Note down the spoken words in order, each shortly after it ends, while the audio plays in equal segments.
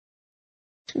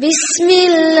بسم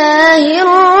الله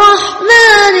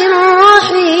الرحمن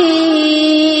الرحيم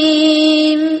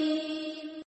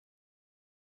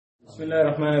بسم الله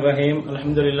الرحمن الرحيم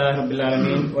الحمد لله رب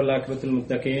العالمين والعاقبة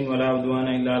للمتقين ولا عدوان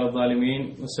إلا على الظالمين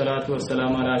والصلاة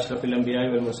والسلام على أشرف الأنبياء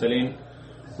والمرسلين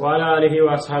وعلى آله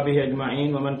وأصحابه أجمعين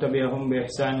ومن تبعهم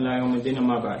بإحسان إلى يوم الدين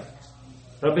أما بعد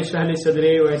رب اشرح لي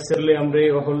صدري ويسر لي أمري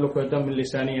واحلل عقدة من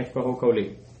لساني يفقهوا قولي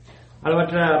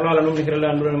அளவற்ற அருளாளனும் நிகரல்ல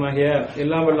அன்புடனுமாகிய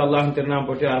எல்லாம் வல்ல அல்லாஹ்வின் திருநாமம்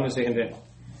போற்றி ஆரம்பி செய்கின்றேன்.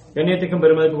 கண்ணியத்துக்கும்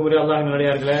பெருமதிப்புக்கும் உரிய அல்லாஹ்வின்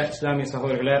நல்லடியார்களே, இஸ்லாமிய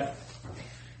சகோதரர்களே,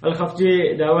 அல் ஹஃப்ஜி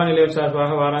தாவா நிலையம்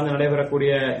சார்பாக வாராந்து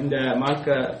நடைபெறக்கூடிய இந்த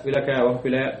மார்க்க விளக்க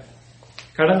வகுப்பில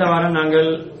கடந்த வாரம் நாங்கள்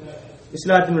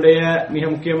இஸ்லாத்தினுடைய மிக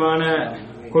முக்கியமான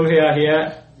கொள்கையாகிய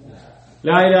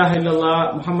லா இலாஹ இல்லல்லாஹ்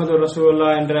முஹம்மதுர்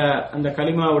ரசூலுல்லாஹ் என்ற அந்த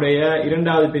கலிமாவுடைய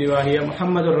இரண்டாவது பிரிவாகிய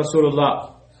முஹம்மதுர் ரசூலுல்லாஹ்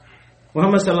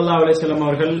முஹம்மது ஸல்லல்லாஹு அலைஹி வஸல்லம்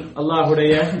அவர்கள்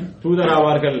அல்லாஹ்வுடைய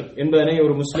தூதராவார்கள் என்பதனை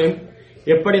ஒரு முஸ்லிம்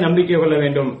எப்படி நம்பிக்கை கொள்ள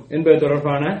வேண்டும் என்பது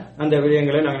தொடர்பான அந்த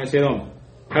விடயங்களை நாங்கள் செய்தோம்.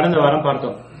 கடந்த வாரம்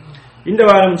பார்த்தோம். இந்த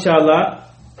வாரம் இன்ஷா அல்லாஹ்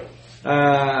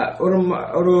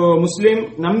ஒரு முஸ்லிம்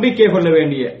நம்பிக்கை கொள்ள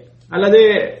வேண்டிய அல்லது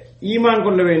ஈமான்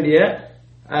கொள்ள வேண்டிய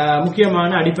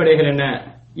முக்கியமான அடிப்படைகள் என்ன,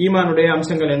 ஈமானுடைய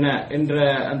அம்சங்கள் என்ன என்ற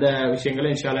அந்த விஷயங்களை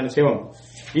இன்ஷா அல்லாஹ் என்ன செய்வோம்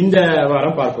இந்த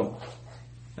வாரம் பார்ப்போம்.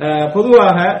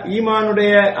 பொதுவாக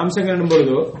ஈமானுடைய அம்சங்கள் என்னும்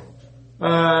பொழுது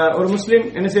ஒரு முஸ்லிம்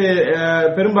என்ன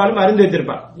பெரும்பாலும் அறிந்து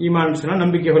வைத்திருப்பார். ஈமான் சொன்னா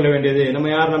நம்பிக்கை கொள்ள வேண்டியது,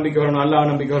 நம்ம யார் நம்பிக்கை கொள்ளணும், அல்லாஹ்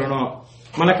நம்பிக்கை கொள்ளணும்,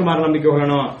 மலக்குமார் நம்பிக்கை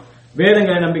கொள்ளணும்,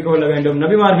 வேதங்களை நம்பிக்கை கொள்ள வேண்டும்,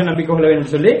 நபிமார்கள் நம்பிக்கை கொள்ள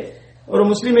வேண்டும் சொல்லி ஒரு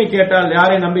முஸ்லிமை கேட்டால்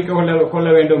யாரை நம்பிக்கை கொள்ள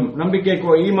வேண்டும், நம்பிக்கை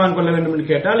ஈமான் கொள்ள வேண்டும்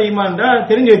என்று கேட்டால் ஈமான் தான்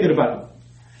தெரிஞ்சு வைத்திருப்பார்.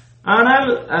 ஆனால்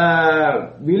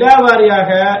விலாவாரியாக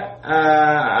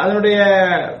அதனுடைய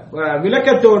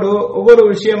விளக்கத்தோடு ஒவ்வொரு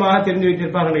விஷயமாக தெரிந்து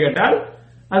வைத்திருப்பார்கள் கேட்டால்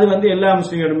அது எல்லா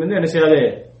முஸ்லிம்களிடம் என்ன செய்யாது,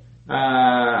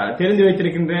 தெரிந்து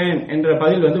வைத்திருக்கின்றேன் என்ற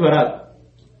பதில் வராது.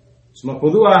 சும்மா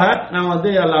பொதுவாக நாம்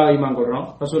அல்லாஹ் ஈமான் கொள்றோம்,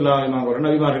 ரசூலுல்லாஹ் ஈமான் கொள்றோம்,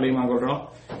 நபிமார்களை ஈமான் கொள்றோம்,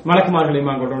 மலக்குமார்களை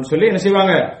ஈமான் கொள்றோம் சொல்லி என்ன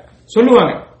செய்வாங்க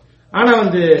சொல்லுவாங்க. ஆனா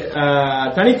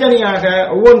தனித்தனியாக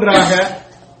ஒவ்வொன்றாக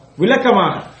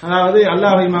விளக்கமாக, அதாவது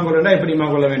அல்லாஹ் ஈமான் கொள்ளா எப்படி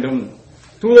ஈமான் கொள்ள வேண்டும்,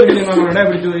 தூதர்கள் ஈமான் கொள்ளா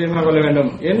எப்படி ஈமான் கொள்ள வேண்டும்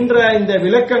என்ற இந்த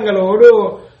விளக்கங்களோடு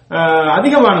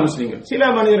அதிகமான முஸ்லிம்கள், சில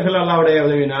மனிதர்கள் அல்லாஹ்வுடைய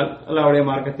உதவினால் அல்லாஹ்வுடைய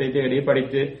மார்க்கத்தை தேடி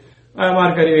படித்து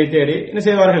மார்க்க அறிவை தேடி என்ன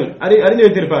செய்வார்கள், அறிந்து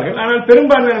வைத்திருப்பார்கள். ஆனால்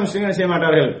பெரும்பான்மையான முஸ்லிம்கள் என்ன செய்ய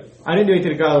மாட்டார்கள், அறிந்து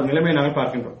வைத்திருக்காத ஒரு நிலைமை நாங்கள்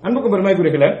பார்க்கின்றோம். அன்புக்கும்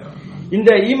பெருமைக்குரியவர்களே, இந்த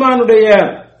ஈமானுடைய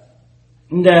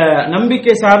இந்த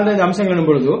நம்பிக்கை சார்ந்த இந்த அம்சங்கள்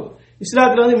எனும் பொழுது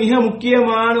இஸ்லாத்துல மிக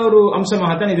முக்கியமான ஒரு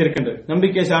அம்சமாகத்தான் இது இருக்கின்றது.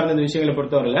 நம்பிக்கை சார்ந்த இந்த விஷயங்களை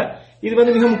பொறுத்தவரையில இது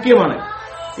மிக முக்கியமான,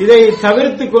 இதை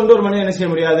தவிர்த்து கொண்டு ஒரு மனிதன் என்ன செய்ய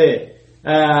முடியாது,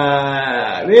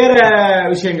 வேற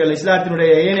விஷயங்கள்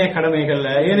இஸ்லாத்தினுடைய ஏனைய கடமைகள்ல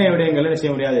ஏனைய விடயங்கள் என்ன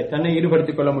செய்ய முடியாது, தன்னை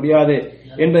ஈடுபடுத்திக் கொள்ள முடியாது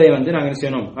என்பதை நாங்கள் என்ன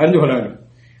செய்யணும், அறிந்து கொள்ள வேண்டும்.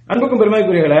 அன்புக்கும்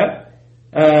பெருமைக்குரியவர்களே,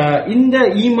 இந்த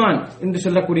ஈமான் என்று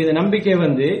சொல்லக்கூடிய இந்த நம்பிக்கை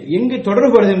எங்கு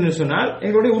தொடர்புபடுகிறது என்று சொன்னால்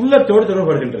எங்களுடைய உள்ளத்தோடு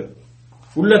தொடர்புபடுகின்றது.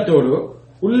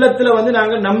 உள்ளத்துல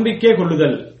நாங்கள் நம்பிக்கை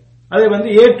கொள்ளுதல், அதை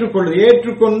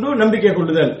ஏற்றுக்கொண்டு நம்பிக்கை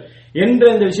கொள்ளுதல் என்ற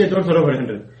இந்த விஷயத்தோடு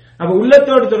தொடர்புபடுகின்றது. அப்ப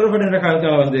உள்ளத்தோடு தொடர்புபடுகின்ற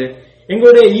காலத்தில்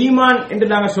எங்களுடைய ஈமான் என்று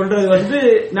நாங்கள் சொல்றது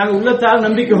நாங்கள் உள்ளத்தால்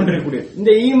நம்பிக்கை கொண்டிருக்கக்கூடிய இந்த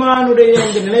ஈமானுடைய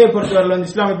இந்த நிலையை பொறுத்தவரை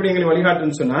இஸ்லாம் எப்படி எங்களை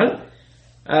வழிகாட்டுன்னு சொன்னால்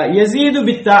யஸீது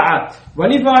பித்தாஅத்,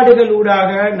 வழிபாடுகள்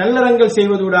ஊடாக நல்லறங்கள்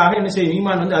செய்வதூடாக என்ன செய்யும்,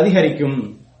 ஈமான் அதிகரிக்கும்.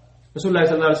 ரசூலுல்லாஹி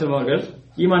ஸல்லல்லாஹு அலைஹி வஸல்லம் அவர்கள்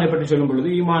ஈமானை பற்றி சொல்லும் பொழுது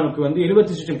ஈமானுக்கு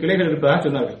 70 கிளைகள் இருப்பதாக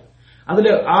சொன்னார்கள். அதுல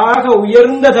ஆக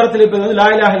உயர்ந்த தரத்தில் இருப்பது லா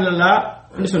இலாஹ இல்லல்லாஹ்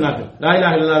என்று சொன்னார்கள். லா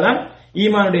இலாஹ இல்லல்லாஹ் தான்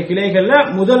ஈமானுடைய கிளைகள்ல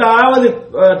முதலாவது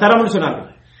தரம்னு சொன்னார்கள்.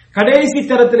 கடைசி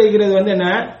தரத்தில் இருக்கிறது என்ன,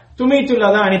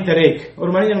 துமைத்துள்ளதான் அணித்தரே, ஒரு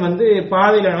மனிதன்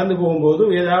பாதையில நடந்து போகும்போது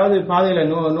ஏதாவது பாதையில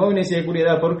நோவினை செய்யக்கூடிய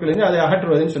ஏதாவது பொருட்கள் அதை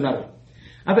அகற்றுவதுன்னு சொன்னார்கள்.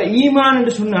 அப்ப ஈமான்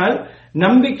என்று சொன்னால்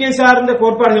நம்பிக்கை சார்ந்த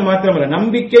கோட்பாடுகள் மாத்திரமல்ல,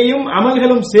 நம்பிக்கையும்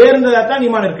அமல்களும் சேர்ந்ததான்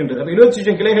ஈமான் இருக்கின்றது.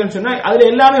 70 கிளைகள் சொன்னா அதுல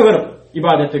எல்லாமே வரும்,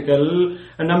 இபாதத்துக்கள்,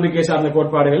 நம்பிக்கை சார்ந்த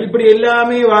கோட்பாடுகள், இப்படி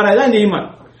எல்லாமே வாரதான் இந்த ஈமான்.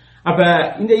 அப்ப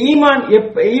இந்த ஈமான்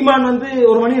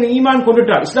ஒரு மனிதன் ஈமான்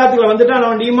கொண்டுட்டால், இஸ்லாத்துக்குள்ள வந்துட்டால்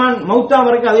அவன் ஈமான் மௌத்தா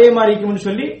வரைக்கும் அதே மாதிரி இருக்கும்னு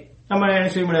சொல்லி நம்ம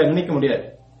நினைக்க முடியாது.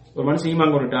 ஒரு மனுஷன்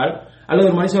ஈமான் கொண்டுட்டால் அல்லது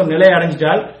ஒரு மனுஷன் ஒரு நிலையை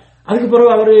அடைஞ்சிட்டால் அதுக்கு பிறகு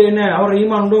அவர்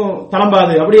ஈமான்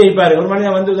தளம்பாது, அப்படியே இருப்பாரு. ஒரு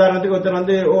மனிதன் உதாரணத்துக்கு ஒருத்தர்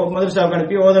மதரசாவுக்கு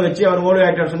அனுப்பி ஓத வச்சு அவர் ஓய்வு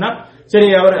ஆகிட்டார் சொன்னா சரி,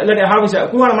 அவர் இல்லாட்டி ஹாஃபிஸ்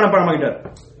குர்ஆனை மனப்பாடம் ஆகிட்டார்,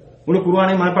 முழு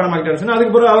குர்ஆனை மனப்பாடம் ஆகிட்டார் சொன்னா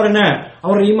அதுக்கு பிறகு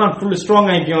அவர் ஈமான் ஃபுல்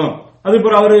ஸ்ட்ராங் ஆகிக்கும், அதுக்கு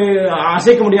பிறகு அவரு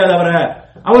அசைக்க முடியாது,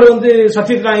 அவர்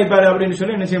சத்தியத்தான் இருப்பாரு அப்படின்னு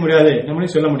சொல்லி என்ன செய்ய முடியாது,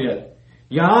 நம்மளையும் சொல்ல முடியாது.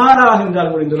 யாராக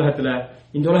இருந்தாலும் கூட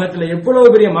இந்த உலகத்துல எவ்வளவு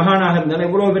பெரிய மகானாக இருந்தாலும்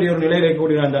எவ்வளவு பெரிய ஒரு நிலையில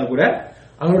இருக்கக்கூடிய இருந்தாலும் கூட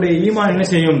அவருடைய ஈமான் என்ன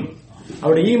செய்யும்,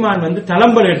 அவருடைய ஈமான்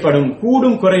தளம்பல் ஏற்படும்,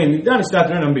 கூடும் குறையும். இதுதான்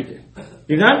இஸ்லாத்தின நம்பிக்கை.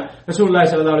 இதுதான் ரசூலுல்லாஹி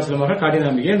ஸல்லல்லாஹு அலைஹி வஸல்லம் அவர்கள் காட்டிய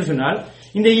நம்பிக்கை என்று சொன்னால்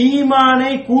இந்த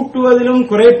ஈமானை கூட்டுவதிலும்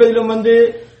குறைப்பதிலும்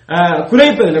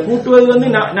குறைப்பதில்லை. கூட்டுவது வந்து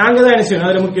நாங்க தான் என்ன செய்யணும்,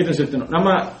 அதுல முக்கியத்துவம் செலுத்தணும். நம்ம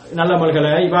நல்ல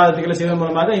அமல்களை இபாதத்துகளை செய்வதன்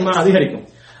மூலமாக ஈமான் அதிகரிக்கும்.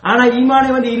 ஆனா ஈமானை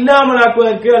வந்து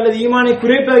இல்லாமலாக்குவதற்கு அல்லது ஈமானை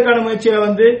குறைப்பதற்கான முயற்சியை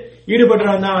வந்து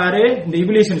ஈடுபடுறவன் தான் யாரு, இந்த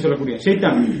இப்லீஸ் சொல்லக்கூடிய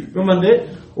ஷைத்தான். இவன் வந்து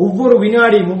ஒவ்வொரு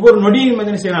வினாடியும் ஒவ்வொரு நொடியும்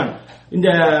வந்து என்ன செய்யறான், இந்த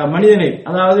மனிதனை,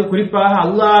 அதாவது குறிப்பாக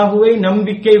அல்லாஹுவை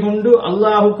நம்பிக்கை கொண்டு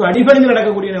அல்லாஹுக்கு அடிபணிந்து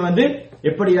நடக்கக்கூடியவன் வந்து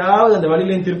எப்படியாவது அந்த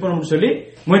வழியிலையும் திருப்பணும்னு சொல்லி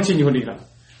முயற்சி செஞ்சு கொண்டிருக்கான்.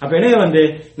 அப்ப என்ன வந்து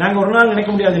நாங்க ஒரு நாள்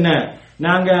நினைக்க முடியாது, என்ன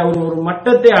நாங்க ஒரு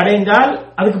மட்டத்தை அடைந்தால்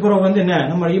அதுக்கு பிறகு வந்து என்ன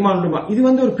நம்ம ஈமான். இது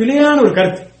வந்து ஒரு பிழையான ஒரு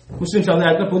கருத்து, முஸ்லிம்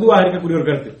சமுதாயத்தில் பொதுவாக இருக்கக்கூடிய ஒரு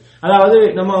கருத்து. அதாவது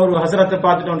நம்ம ஒரு ஹசரத்தை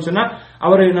பார்த்துட்டோம்னு சொன்னா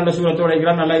அவரு நல்ல சூரத்தோட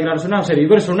இருக்கிறார், நல்லா இருக்கிறார் சொன்னா சரி,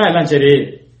 இவர் சொன்னா எல்லாம் சரி.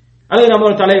 அது நம்ம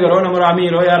ஒரு தலைவரோ நம்ம ஒரு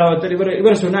அமீரோ யாரோ ஒருத்தர்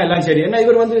இவர் சொன்னா எல்லாம் சரி. ஏன்னா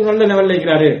இவர் வந்து நல்ல லெவல்ல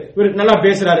இருக்கிறாரு, இவர் நல்லா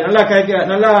பேசுறாரு, நல்லா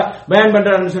நல்லா பயன்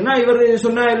பண்றாருன்னு சொன்னா இவர்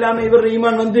சொன்னா எல்லாமே இவர்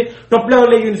ஈமான் வந்து டாப்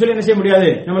லெவல்ல இருக்குன்னு சொல்லி என்ன செய்ய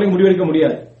முடியாது, நம்மளுக்கு முடிவெடுக்க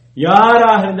முடியாது.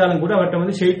 யாராக இருந்தாலும் கூட அவர்கிட்ட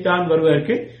வந்து ஷைத்தான்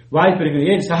வருவதற்கு வாய்ப்பு இருக்கு.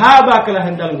 ஏன் சஹாபாக்களாக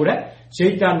இருந்தாலும் கூட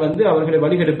ஷைத்தான் வந்து அவர்களை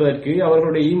வழிகெடுப்பதற்கு,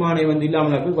 அவர்களுடைய ஈமானை வந்து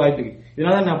இல்லாமல் வாய்ப்பு இருக்கு.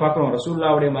 இதனால நான் பாக்குறோம்,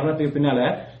 ரசூலுல்லாஹ்வுடைய மரணத்துக்கு பின்னால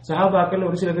சஹாபாக்கள்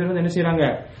ஒரு சில பேர் வந்து என்ன செய்யறாங்க,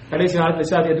 கடைசி காலத்தில்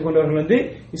இஸ்லாத்தை ஏற்றுக்கொண்டவர்கள் வந்து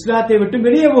இஸ்லாத்தை விட்டு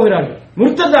வெளியே போகிறார்கள்,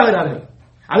 முர்த்ததாகிறார்கள்.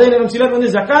 அதே நேரம் சிலர்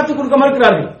வந்து ஜக்காத்து கொடுக்க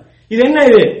மறுக்கிறார்கள். இது என்ன,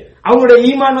 இது அவங்களுடைய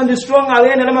ஈமான் வந்து ஸ்ட்ராங்.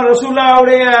 அதே நிலைமை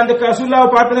ரசூலுல்லாஹ்வுடைய அந்த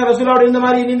ரசூலுல்லாஹ் பார்த்து ரசூலுல்லாஹ்வுடைய இந்த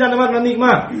மாதிரி நீங்க அந்த மாதிரி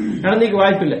நடந்திக்க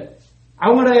வாய்ப்பு இல்லை.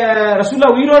 அவங்களுடைய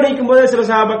ரசூலுல்லாஹ் உயிரோடு இருக்கும் போதே சில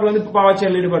சஹாபாக்கள் வந்து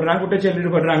பாவச்செயலில் ஈடுபடுறாங்க, குற்றச்செயலில்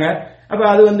ஈடுபடுறாங்க. அப்ப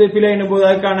அது வந்து பிழை என்னும் போது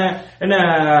அதுக்கான என்ன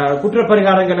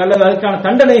குற்றப்பரிகாரங்கள் அல்லது அதுக்கான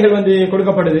தண்டனைகள் வந்து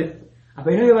கொடுக்கப்படுது. அப்ப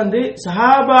எனவே வந்து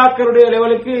சஹாபாக்களுடைய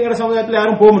லெவலுக்கு எங்க சமுதாயத்தில்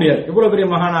யாரும் போக முடியாது. எவ்வளவு பெரிய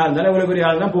மகானா இருந்தாலும் எவ்வளவு பெரிய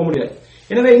ஆள் தான் போக முடியாது.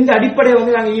 எனவே இந்த அடிப்படையை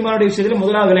வந்து நாங்க ஈமானுடைய விஷயத்தில்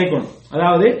முதலாவது விளைக்கணும்.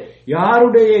 அதாவது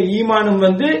யாருடைய ஈமானும்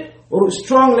வந்து ஒரு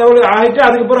ஸ்ட்ராங் லெவல் ஆயிட்டு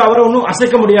அதுக்கப்புறம் அவரை ஒன்னும்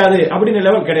அசைக்க முடியாது அப்படின்னு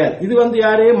லெவல் கிடையாது. இது வந்து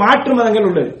யாரு மாற்று மதங்கள்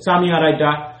உள்ளது, சாமியார்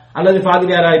ஆயிட்டா அல்லது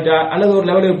பாதிரியார் ஆயிட்டா அல்லது ஒரு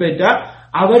லெவலுக்கு போயிட்டா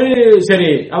அவரு சரி,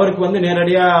 அவருக்கு வந்து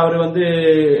நேரடியா அவர் வந்து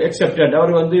எக்ஸெப்டட்,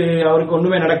 அவர் வந்து அவருக்கு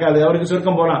ஒண்ணுமே நடக்காது, அவருக்கு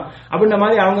சொர்க்கம் போலாம் அப்படின்ற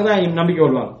மாதிரி அவங்க தான் நம்பிக்கை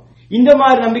கொள்வாங்க. இந்த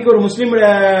மாதிரி நம்பிக்கை ஒரு முஸ்லீம்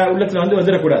உள்ளத்துல வந்து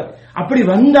வந்துடக்கூடாது. அப்படி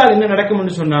வந்தால் என்ன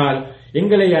நடக்கும் சொன்னால்,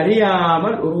 எங்களை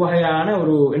அறியாமல் ஒரு வகையான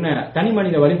ஒரு என்ன தனி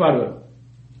மனித வழிபாடு வரும்.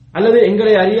 அல்லது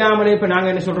எங்களை அறியாமலே இப்ப நாங்க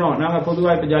என்ன சொல்றோம், நாங்க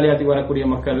பொதுவாக இப்ப ஜாலியாத்துக்கு வரக்கூடிய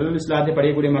மக்கள், இஸ்லாத்தை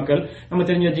படிக்கக்கூடிய மக்கள், நம்ம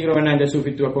தெரிஞ்சு வச்சுக்கிறோம் என்ன இந்த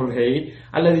சூஃபித்துவ கொள்கை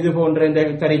அல்லது இது போன்ற இந்த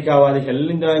தரிக்காவாதிகள்,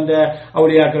 இந்த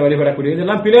அவுலியாக்கள் வழிபடக்கூடிய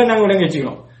இதெல்லாம் பிற நாங்க விளங்கி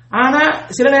வச்சுக்கிறோம். ஆனா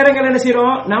சில நேரங்கள் என்ன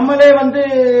செய்யறோம், நம்மளே வந்து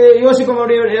யோசிப்போம்,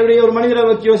 ஒரு மனிதரை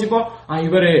வச்சு யோசிப்போம்,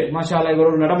 இவரு மாஷால்லா இவர்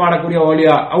ஒரு நடமாடக்கூடிய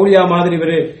அவுலியா மாதிரி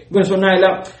இவர் சொன்னா இல்ல.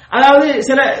 அதாவது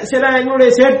சில எங்களுடைய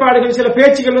செயற்பாடுகள் சில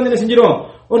பேச்சுக்கள் வந்து என்ன செஞ்சிடும்,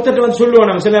 ஒருத்தர் வந்து சொல்லுவோம்,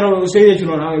 நம்ம சில நேரம் ஒரு செய்தியை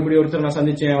சொல்லுவோம், நான் இப்படி ஒருத்தர் நான்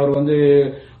சந்திச்சேன், அவர் வந்து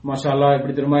மாஷால்லா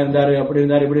இப்படி திரும்ப இருந்தாரு, அப்படி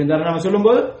இருந்தாரு, இப்படி இருந்தாரு நம்ம சொல்லும்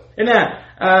போது என்ன,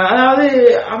 அதாவது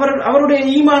அவருடைய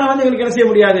ஈமான வந்து எங்களுக்கு என்ன செய்ய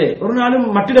முடியாது, ஒரு நாளும்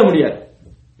மட்டிட முடியாது.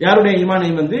 யாருடைய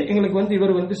ஈமானையும் வந்து எங்களுக்கு வந்து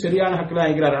இவர் வந்து சரியான ஹக்கில்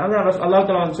ஆகிறார். அல்லாஹ்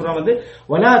தஆலா சொல்றான் வந்து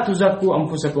வலா துஸக்கு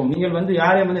அன்ஃபுஸக்கும், நீங்கள் வந்து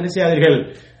யாரையும் வந்து என்ன செய்யாதீர்கள்,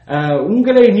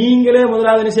 உங்களை நீங்களே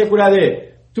முதலாவது என்ன செய்யக்கூடாது,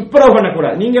 துப்புரவு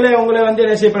பண்ணக்கூடாது. நீங்களே உங்களை வந்து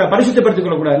என்ன செய்யக்கூடாது, பரிசுத்தப்படுத்திக்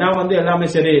கொள்ளக்கூடாது. நான் வந்து எல்லாமே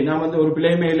சரி, நான் வந்து ஒரு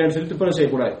பிள்ளையுமே இல்லைன்னு சொல்லி துப்புரவு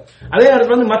செய்யக்கூடாது. அதே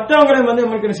நேரத்தில் வந்து மற்றவங்களையும் வந்து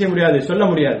உங்களுக்கு என்ன செய்ய முடியாது, சொல்ல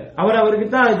முடியாது. அவருக்கு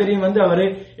தான் தெரியும் வந்து அவரு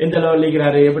எந்த லெவலில்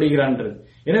இருக்கிறாரு, எப்படி இருக்கிறான்றது.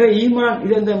 எனவே ஈமான்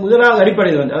இது இந்த முதலாவது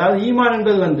அடிப்படையில் வந்து, அதாவது ஈமான்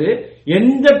என்பது வந்து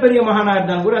எந்த பெரிய மகானா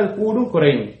இருந்தாலும் கூட அது கூடும்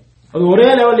குறையும். அது ஒரே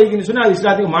லெவல் ஈக்குன்னு சொன்னா அது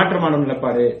இஸ்லாத்துக்கு மாற்றமான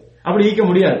நிலப்பாடு, அப்படி ஈக்க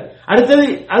முடியாது. அடுத்தது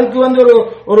அதுக்கு வந்து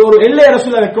ஒரு எல்லை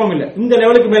ரசூலா வைக்கவும் இல்லை. இந்த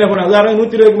லெவலுக்கு மேல போனா, உதாரணம்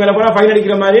 120 மேல போனா ஃபைன்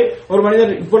அடிக்கிற மாதிரி ஒரு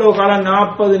மனிதர் இவ்வளவு காலம்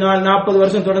 40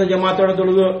 வருஷம் தொடர்ந்து ஜமாத்தோட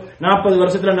தொழுது, 40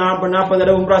 வருஷத்துல 40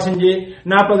 தடவை உம்ரா செஞ்சு,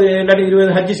 40 இல்லாட்டி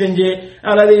 20 ஹஜ்ஜி செஞ்சு,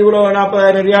 அல்லது இவ்வளவு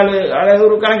 40,000 ரியால், அதாவது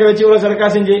ஒரு கணக்கை வச்சு இவ்வளவு சரக்கா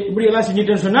செஞ்சு இப்படி எல்லாம்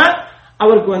செஞ்சுட்டேன்னு சொன்னா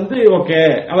அவருக்கு வந்து ஓகே,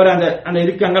 அவர் அந்த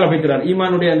இதுக்கு அங்கால போய்க்கிறார்,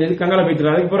 ஈமானுடைய அந்த இதுக்கு அங்கால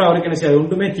போய்க்கிறார். அதுக்கப்புறம் அவருக்கு என்ன செய்யாது,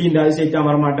 ஒன்றுமே தீண்டாது, செய்தான்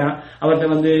வரமாட்டான்,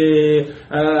 அவர்கிட்ட வந்து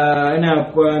என்ன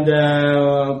அந்த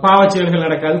பாவச்செயல்கள்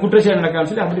நடக்காது, குற்றச்செயல்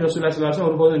நடக்காதுன்னு சொல்லி அப்படி ரசூலுல்லாஹி ஸல்லல்லாஹு அலைஹி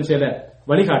வஸல்லம் ஒருபோதும் என்ன செய்யல,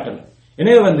 வழிகாட்டல்.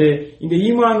 எனவே வந்து இந்த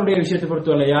ஈமானுடைய விஷயத்தை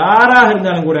பொறுத்தவரை யாராக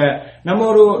இருந்தாலும் கூட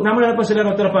நம்ம நினைப்ப சிலர்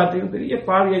ஒருத்தரை பார்த்து பெரிய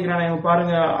பாவி கேட்கிறான்,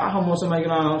 பாருங்க ஆக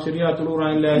மோசமாக்கிறான், சரியா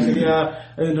தொழுகிறான் இல்ல, சரியா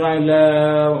இதுறான் இல்ல,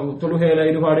 தொழுகையில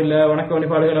ஈடுபாடு இல்ல, வணக்க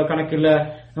வழிபாடுகள் கணக்கு இல்ல,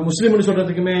 முஸ்லீம்னு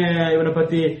சொல்றதுக்குமே இவனை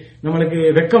பத்தி நம்மளுக்கு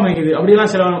வெக்கம் வைக்குது,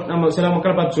 அப்படியெல்லாம் சில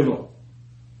மக்களை பார்த்து சொல்லுவோம்.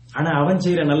 ஆனா அவன்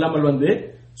செய்யற நல்லமல் வந்து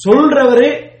சொல்றவரு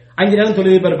 5 நேரம்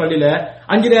தொழுவிப்பாரு, பள்ளியில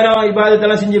 5 நேரம்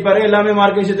இபாதத்தெல்லாம் செஞ்சுப்பாரு, எல்லாமே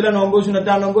மார்க்க விஷயத்துல நோம்பு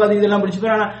சுன்னத்தா நோம்பு அது இதெல்லாம்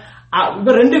பிடிச்சுப்பாரு. ஆனா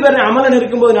இப்ப 2 பேரும் அமலன்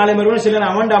இருக்கும்போது நாளை மறுபடியும் சிலர்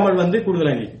அவன் அமல் வந்து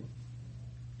கூடுதலா இருக்கு.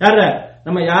 யார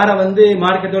நம்ம யார வந்து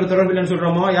மார்க்கத்தோட தொடர்பில்லைன்னு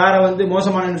சொல்றோமோ, யார வந்து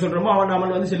மோசமான சொல்றோமோ அவன்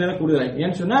அமல் வந்து சில நேரம் கூடுதலாக.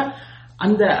 ஏன்னு சொன்னா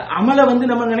அந்த அமலை வந்து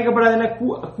நம்ம நினைக்கப்படாது,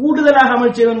 கூடுதலாக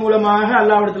அமல் செய்வதன் மூலமாக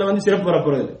அல்லாஹ்விடத்துல வந்து சிறப்பு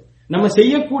வரப்போறது. நம்ம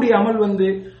செய்யக்கூடிய அமல் வந்து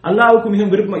அல்லாஹ்வுக்கு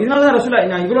மிகவும் விருப்பம். இதனாலதான்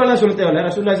ரசூலுல்லாஹ், நான் இவ்வளவு எல்லாம் சொல்ல தேவையில்ல,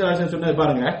 ரசூலுல்லாஹி ஸல்லல்லாஹு அலைஹி வஸல்லம் சொன்னது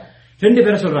பாருங்க, 2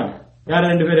 பேரை சொல்றாங்க. யார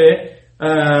 2 பேரு,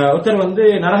 ஒருத்தர் வந்து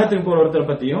நரகத்துக்கு போற ஒருத்தரை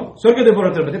பத்தியும் சொர்க்கத்துக்கு போற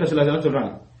ஒருத்தரை பத்தி ரசூலுல்லாஹி ஸல்லல்லாஹு அலைஹி வஸல்லம்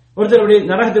சொல்றாங்க. ஒருத்தர் அப்படி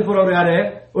நரகத்துக்கு போறவர் யாரு?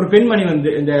 ஒரு பெண்மணி வந்து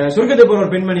இந்த சொர்க்கத்துக்கு போற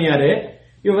ஒரு பெண்மணி யாரு?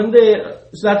 இவ வந்து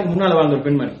இஸ்லாத்துக்கு முன்னால வாழ்ந்த ஒரு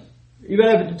பெண்மணி. இவ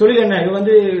தொழில் என்ன? இவ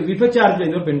வந்து விபச்சாரத்துல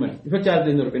இருந்த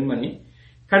ஒரு பெண்மணி.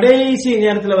 கடைசி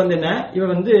நேரத்துல வந்து என்ன, இவ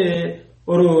வந்து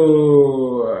ஒரு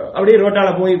அப்படியே ரோட்டால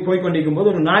போய் கொண்டிருக்கும்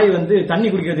போது ஒரு நாய் வந்து தண்ணி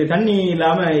குடிக்கிறது, தண்ணி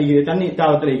இல்லாம தண்ணி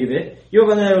தாவத்துல இருக்குது. இவ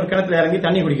வந்து ஒரு கிணத்துல இறங்கி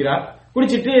தண்ணி குடிக்கிறா.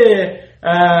 குடிச்சிட்டு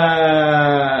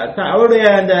அவருடைய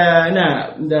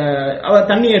இந்த அவ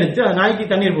தண்ணி எடுத்து நாய்க்கு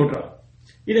தண்ணீர் போட்டுறா.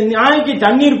 இது நாய்க்கு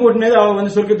தண்ணீர் போட்டுனது அவ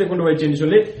வந்து சொர்க்கத்தை கொண்டு போயிடுச்சுன்னு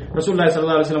சொல்லி ரசூலுல்லாஹி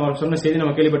ஸல்லல்லாஹு அலைஹி வஸல்லம் அவர் சொன்ன செய்தி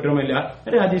நம்ம கேள்விப்பட்டோமா இல்லையா?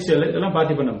 நிறைய ஹதீஸ்கள் இதெல்லாம்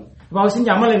பாத்தி பண்ணோம். அப்ப அவ செஞ்ச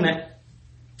அமல் என்ன?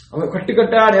 அவ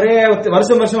கட்டுக்கட்டா நிறைய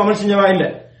வருஷம் அமல் செஞ்சவா இல்ல.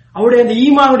 அவருடைய அந்த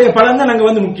ஈமானுடைய பலன் தான் நாங்க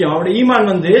வந்து முக்கியம். அவருடைய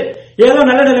ஈமான் வந்து ஏதோ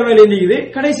நல்ல நிலைமையில இருந்துக்குது.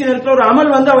 கடைசி நேரத்தில் ஒரு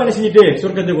அமல் வந்து அவ என்ன செஞ்சுட்டு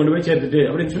சொர்க்கத்தை கொண்டு போய் சேர்த்துட்டு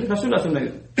அப்படின்னு சொல்லி ரசூலுல்லாஹ்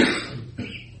சொன்னாங்க.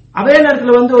 அதே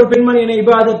நேரத்தில் வந்து ஒரு பெண்மணி,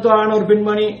 இபாதத்தான ஒரு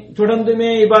பெண்மணி, தொடர்ந்துமே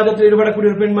இபாதத்தில்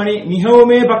ஈடுபடக்கூடிய ஒரு பெண்மணி,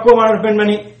 மிகவுமே பக்குவமான ஒரு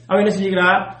பெண்மணி, அவ என்ன செஞ்சுக்கிறா?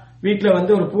 வீட்டுல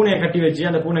வந்து ஒரு பூனையை கட்டி வச்சு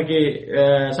அந்த பூனைக்கு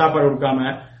சாப்பாடு கொடுக்காம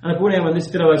அந்த பூனையை வந்து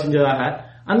சித்திரவதை செஞ்சதாக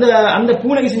அந்த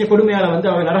பூனைக்கு செஞ்ச கொடுமையால வந்து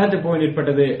அவ நரகத்துக்கு போய்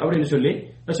ஏற்பட்டது அப்படின்னு சொல்லி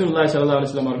ரசூலுல்லாஹி ஸல்லல்லாஹு அலைஹி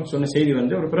வஸல்லம் அவர்கள் சொன்ன செய்தி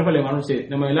வந்து ஒரு பிரபலமான ஒரு செய்தி.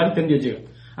 நம்ம எல்லாரும் தெரிஞ்சு வச்சுக்கோம்.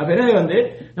 அப்ப எனவே வந்து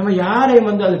நம்ம யாரையும்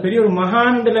வந்து அது பெரிய ஒரு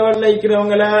மகான் லெவல்ல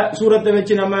இருக்கிறவங்கள சூரத்தை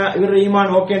வச்சு நம்ம இவர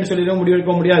ஈமான் ஓகேன்னு சொல்லி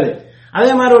முடிவெடுக்க முடியாது.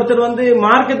 அதே மாதிரி ஒருத்தர் வந்து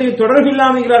மார்க்கத்துக்கு தொடர்பு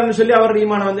இல்லாமல் சொல்லி அவர்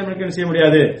ஈமான வந்து நமக்கு செய்ய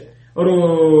முடியாது. ஒரு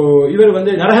இவர்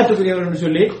வந்து நரகத்துக்குரியவர்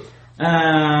சொல்லி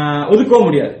ஒதுக்கவும்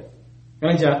முடியாது.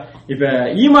 இப்ப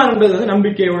ஈமான் என்பது வந்து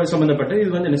நம்பிக்கையோடு சம்பந்தப்பட்டது.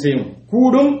 இது வந்து என்ன செய்யும்?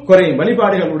 கூடும் குறையும்.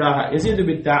 வழிபாடுகள் ஊடாக யஸீது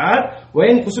பித்தார்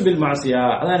வயன் குசுபில் மாசியா,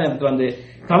 அதான் வந்து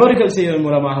தவறுகள் செய்வதன்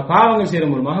மூலமாக, பாவங்கள்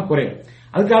செய்வதன் மூலமாக குறையும்.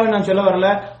 அதுக்காக நான் சொல்ல வரல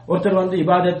ஒருத்தர் வந்து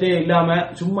இபாதத்தே இல்லாம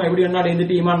சும்மா எப்படி என்னால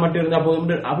இருந்துட்டு ஈமான் மட்டும் இருந்தா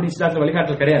போதும் அப்படி இஸ்லாத்துல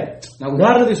வழிகாட்டல் கிடையாது. நான்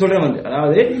உதாரணத்துக்கு சொல்றேன் வந்து,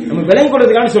 அதாவது நம்ம விலை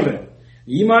கொடுறதுக்கான சொல்றேன்.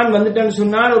 ஈமான் வந்துட்டேன்னு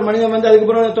சொன்னால் ஒரு மனிதன் வந்து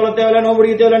அதுக்கப்புறம் தொலை தேவையில்ல,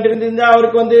 நோம்புடிக்க தேவையில்ல இருந்தா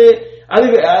அவருக்கு வந்து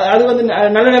அது வந்து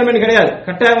நல்ல நிலைமை கிடையாது.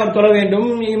 கட்டாயம் ஒரு தொலை வேண்டும்,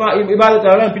 இபாதத்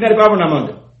பின்னாடி பாப்போம் நாம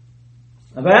வந்து.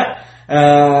 அப்ப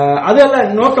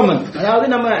அதெல்லாம் நோக்கம் வந்து, அதாவது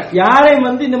நம்ம யாரையும்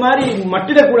வந்து இந்த மாதிரி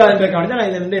மட்டிடக்கூடாதுன்றதுக்காக தான் நான்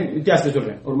இந்த ரெண்டு வித்தியாசத்தை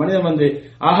சொல்றேன். ஒரு மனிதன் வந்து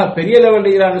பெரிய லெவல்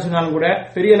இருக்கிறான்னு சொன்னாலும் கூட,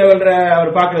 பெரிய லெவல்ல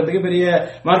அவர் பாக்குறதுக்கு பெரிய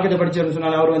மார்க்கெட்டை படிச்சவர்னு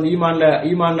சொன்னாலும் அவர் வந்து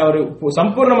ஈமான்ல அவர்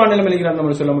சம்பூர்ணமான நிலைமையில் இருக்கிறார்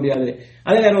நம்ம சொல்ல முடியாது.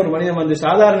 அதே நேரம் ஒரு மனிதன் வந்து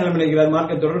சாதாரண நிலைமையில் இருக்கிறார்,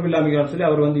 மார்க்கெட் தொடர்பு இல்லாம இருக்கிறார் சொல்லி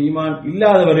அவர் வந்து ஈமான்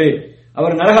இல்லாதவர்,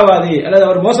 அவர் நரகவாதி அல்லது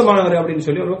அவர் மோசமானவர் அப்படின்னு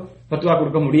சொல்லி ஒரு பத்துவா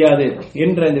கொடுக்க முடியாது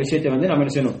என்ற இந்த விஷயத்தை வந்து நம்ம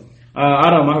என்ன செய்யணும்?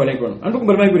 ஆரம்பமாக விளைக்கணும். அன்புக்கும்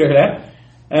பெருமைக்குரியவர்களே,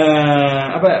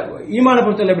 அப்ப ஈமான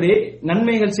பொறுத்தவரை எப்படி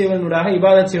நன்மைகள் செய்வதனூடாக,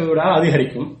 இபாதத் செய்வதனூடாக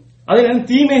அதிகரிக்கும். அதே நேரம்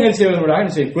தீமைகள் செய்வதனூடாக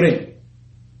என்ன செய்யும்? குறையும்.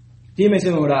 தீமை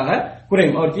செய்வதனூடாக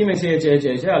குறையும். அவர் தீமை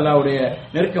செய்ய அல்லாஹ்வுடைய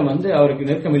நெருக்கம் வந்து அவருக்கு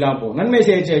நெருக்கம் இல்லாம போகும். நன்மை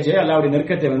செய்ய அல்லாஹ்வுடைய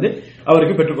நெருக்கத்தை வந்து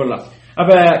அவருக்கு பெற்றுக்கொள்ளலாம்.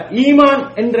 அப்ப ஈமான்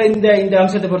என்ற இந்த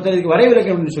அம்சத்தை பொறுத்தவரைக்கும்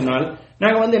வரைவிலக்கம் என்று சொன்னால்,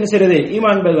 நாங்க வந்து என்ன செய்யறது?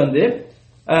 ஈமான் என்பது வந்து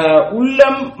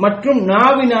உள்ளம் மற்றும்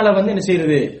நாவினால வந்து என்ன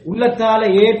செய்யறது? உள்ளத்தால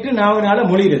ஏற்று நாவினால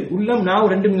மொழிகிறது. உள்ளம் நாவு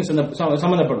ரெண்டுமே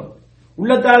சம்பந்தப்படும்.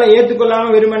 உள்ளத்தால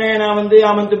ஏற்றுக்கொள்ளாம வெறுமனே நான் வந்து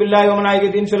ஆமன்து பில்லாஹி வ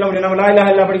மலாயிகத்தின்னு சொல்ல முடியும். நம்ம லா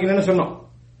இலாஹ இல்லல்லாஹ் படிக்கிறேன்னு சொன்னோம்.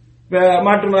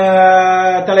 மாற்று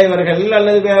தலைவர்கள்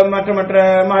அல்லது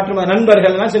மாற்று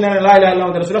நண்பர்கள் எல்லாம் சில லா இலாஹ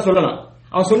இல்லல்லாஹ் சொல்லலாம்.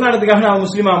 அவன் சொன்னதுக்காக அவன்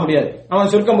முஸ்லீம் ஆக முடியாது,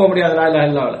 அவன் சொர்க்கம் போக முடியாது லா இலாஹ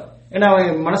இல்லல்லாஹ்ல. ஏன்னா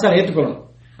அவன் மனசால ஏற்றுக்கொள்ளணும்.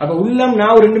 அப்ப உள்ளம்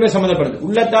நாவு ரெண்டுமே சம்பந்தப்படுது.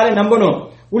 உள்ளத்தாலே நம்பணும்.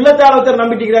 உள்ளத்தால ஒருத்தர்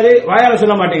நம்பிட்டுக்கிறாரு, வாயால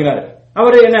சொல்ல மாட்டேங்கிறாரு.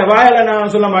 அவரு என்ன வாயால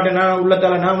நான் சொல்ல மாட்டேன், நான்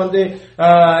உள்ளத்தால நான் வந்து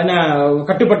என்ன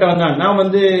கட்டுப்பட்டவன் தான், நான்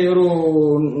வந்து ஒரு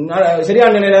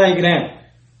சரியான நிலையில தான் இருக்கிறேன்,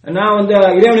 நான் வந்து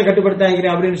இறைவனை கட்டுப்படுத்த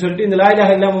இருக்கிறேன் அப்படின்னு சொல்லிட்டு இந்த லா இலாஹ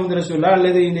இல்லல்லாஹ் முஹம்மது ரசூலுல்லாஹ்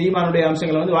அல்லது இந்த ஈமானுடைய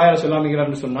அம்சங்களை வந்து வாயால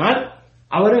சொல்லாம சொன்னால்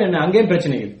அவரும் என்ன அங்கேயும்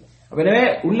பிரச்சனைகள். எனவே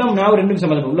உள்ளம் நாவு ரெண்டும்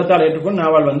சம்பந்தப்படும். உள்ளத்தால் ஏற்றுக்கொண்டு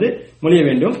நாவால் வந்து மொழிய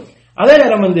வேண்டும். அதே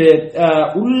நேரம் வந்து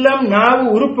உள்ளம் நாவு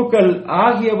உறுப்புகள்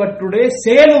ஆகியவற்றுடைய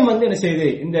செயலும் வந்து என்ன செய்யுது?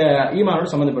 இந்த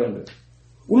ஈமானோடு சம்பந்தப்படுகிறது.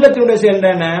 உள்ளத்தினுடைய செயல்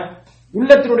என்ன?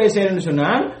 உள்ளத்தினுடைய செயல்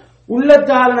சொன்னால்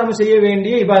உள்ளத்தால் நம்ம செய்ய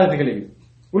வேண்டிய இபாதத்துகள்.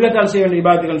 உள்ளத்தால் செய்ய வேண்டிய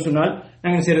இபாதத்துகள் சொன்னால்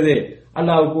நாங்க செய்யறது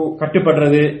அல்லாஹ்வுக்கு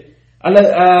கட்டுப்படுறது, அல்லது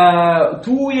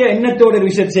தூய எண்ணத்தோட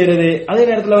விஷயத்தை செய்யறது, அதே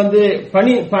நேரத்தில் வந்து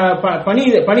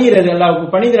பணிகிறது,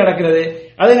 அல்லாஹ்வுக்கு பணிந்து நடக்கிறது,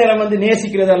 அதே நேரம் வந்து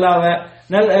நேசிக்கிறது அல்லாஹ்வை,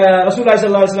 ரசூலுல்லாஹி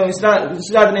ஸல்லல்லாஹு அலைஹி வஸல்லம்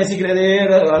இஸ்லாத்தை நேசிக்கிறது,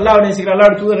 அல்லாஹ்வை நேசிக்கிறது,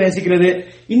 அல்லாஹ்வுடைய தூதரை நேசிக்கிறது,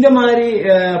 இந்த மாதிரி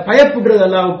பயப்படுறது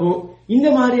அல்லாஹ்வுக்கு, இந்த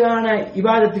மாதிரியான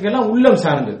இபாதத்துக்கெல்லாம் உள்ளம்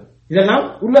சார்ந்தது. இதெல்லாம்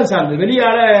உள்ளம் சார்ந்தது,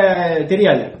 வெளியால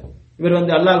தெரியாது. இவர்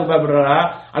வந்து அல்லாஹ்வுக்கு பயப்படுறாரா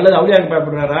அல்லது அவுலியாவுக்கு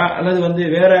பயப்படுறாரா அல்லது வந்து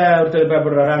வேற ஒருத்தர்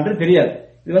பயப்படுறாரா என்று தெரியாது.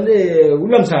 இது வந்து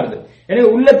உள்ளம் சார்ந்து. எனவே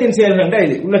உள்ளத்தின் செயல்கள்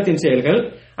இது உள்ளத்தின் செயல்கள்.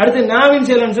 அடுத்து நாவின்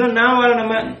செயல்கள் சொன்னா நாவால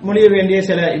நம்ம மொழிய வேண்டிய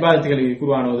சில இபாதத்துகள்,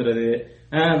 குர்ஆன் ஓதுறது,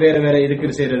 வேற வேற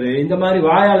இதுக்கு செய்யறது, இந்த மாதிரி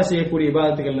வாயால செய்யக்கூடிய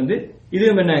இபாதத்துகள் வந்து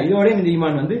இதுவும் என்ன இதோட இந்த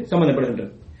ஈமான் வந்து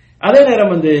சம்பந்தப்படுகின்றது. அதே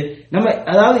நேரம் வந்து நம்ம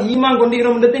அதாவது ஈமான்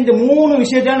கொண்டிருக்கிறோம் இந்த 3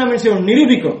 விஷயத்தை நம்ம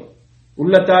நிரூபிக்கும்.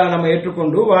 உள்ளத்தால நம்ம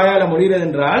ஏற்றுக்கொண்டு வாயால மொழிகிறது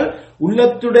என்றால்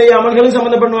உள்ளத்துடைய அமல்களும்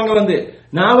சம்பந்தப்படுவாங்க, வந்து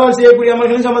நாவால் செய்யக்கூடிய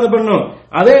அமல்களும் சம்பந்தப்படணும்.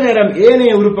 அதே நேரம்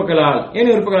ஏனைய உறுப்புகளால்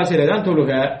செய்யறதுதான்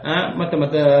தொழுக,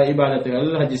 மத்த இபாதத்துகள்,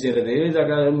 ஹஜ் செய்யறது,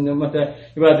 மத்த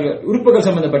இபாதத்துகள், உறுப்புகள்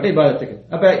சம்பந்தப்பட்ட இபாதத்துக்கு.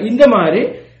 அப்ப இந்த மாதிரி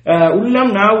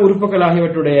உள்ளம், நாவு, உறுப்புகள்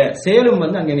ஆகியவற்றுடைய செயலும்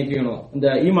வந்து அங்க நிக்கணும். இந்த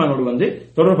ஈமானோடு வந்து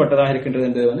தொடர்பட்டதாக இருக்கின்றது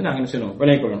என்பதை வந்து நாங்க என்ன செய்யணும்,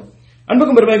 விளங்கிக் கொள்ளணும்.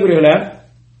 அன்புக்கும் பெருமைக்குரியவர்களே,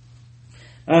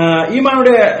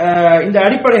 ஈமானுடைய இந்த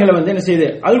அடிப்படைகளை வந்து என்ன செய்யுது,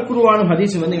 அல் குர்ஆனும்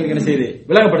ஹதீஸும் வந்து எங்களுக்கு என்ன செய்யுது,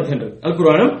 விளங்கப்படுத்துகின்றது. அல்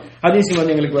குர்ஆனும் ஹதீஸும்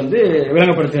வந்து எங்களுக்கு வந்து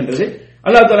விளங்கப்படுத்துகின்றது.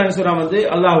 அல்லாஹ் தஆலா என்ன சொல்றான் வந்து,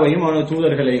 அல்லாஹ்வையும் அவனது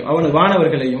தூதர்களையும் அவனது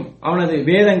வானவர்களையும் அவனது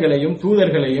வேதங்களையும்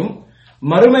தூதர்களையும்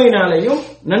மறுமையினாலையும்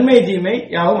நன்மை தீமை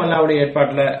யாவும் அல்லாஹ்வுடைய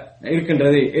ஏற்பாட்டுல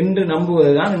இருக்கின்றது என்று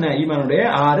நம்புவதுதான் என்ன ஈமானுடைய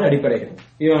 6 அடிப்படைகள்.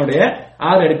 ஈமானுடைய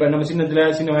 6 அடிப்படை. நம்ம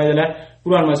சின்ன வயதுல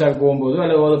குர்ஆன் மசாக்கு போகும்போது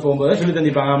அல்லது ஓத போகும்போது சொல்லி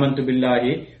தந்திப்பாங்க, ஆமன்து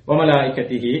பில்லாஹி வ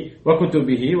மலாயிகத்திஹி வ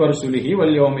குதுபிஹி வ ருசுலிஹி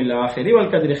வல் யௌமில் ஆஹிரி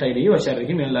வல் கத்ரி கைரிஹி வ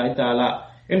ஷர்ரிஹி மினல்லாஹி தஆலா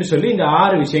என்று சொல்லி இந்த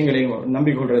 6 விஷயங்களையும்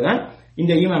நம்பிக்கை கொள்றதுதான்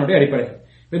இந்த ஈமானுடைய அடிப்படை.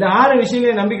 இந்த 6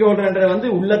 விஷயங்களை நம்பிக்கை கொள்றன்ற வந்து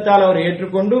உள்ளத்தால் அவர்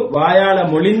ஏற்றுக்கொண்டு வாயால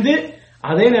மொழிந்து,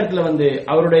 அதே நேரத்தில் வந்து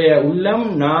அவருடைய உள்ளம்,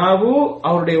 நாவு,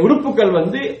 அவருடைய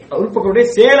உறுப்புகளுடைய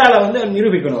செயலால வந்து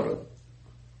நிரூபிக்கணும்.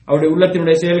 அவருடைய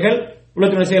உள்ளத்தினுடைய செயல்கள்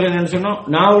என்ன சொன்னோம்,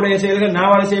 நாவுடைய செயல்கள்,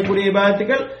 நாவால செய்யக்கூடிய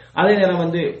இபாதத்துகள், அதே நேரம்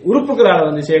வந்து உறுப்புகளால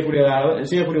வந்து செய்யக்கூடிய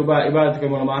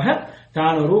இபாதத்துக்கள் மூலமாக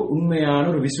தான் ஒரு உண்மையான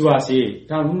ஒரு விசுவாசி,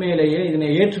 தான் உண்மையிலேயே இதனை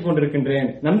ஏற்றுக்கொண்டிருக்கின்றேன்,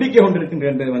 நம்பிக்கை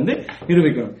கொண்டிருக்கின்றேன் என்பதை வந்து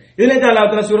நிரூபிக்கணும். இதிலே தான் அல்லாஹ்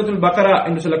தஆலா சூரத்துல் பக்ரா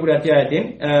என்று சொல்லக்கூடிய அத்தியாயத்தின்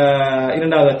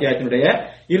 2வது அத்தியாயத்தினுடைய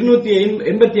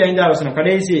 285வது வசனம்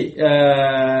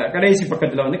கடைசி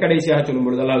பக்கத்துல வந்து கடைசியாக சொல்லும்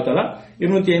பொழுது அல்லாஹ் தஆலா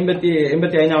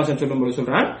 285வது வசனம் சொல்லும் பொழுது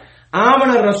சொல்றான்,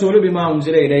 ஆமனர் ரசூலு பிமா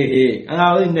உன்சில இலைஹி,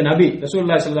 அதாவது இந்த நபி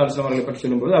ரசூலுல்லாஹி ஸல்லல்லாஹு அலைஹி வஸல்லம் அவர்களை பற்றி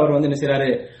சொல்லும்போது அவர் வந்து என்ன செய்றாரு,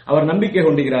 அவர் நம்பிக்கை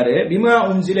கொண்டிருக்கிறாரு பிமா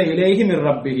உன்சில இலைஹி மிர்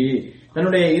ரப்பிஹி,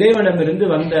 தன்னுடைய இறைவனிடமிருந்து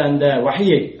வந்த அந்த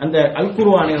வஹியை, அந்த அல்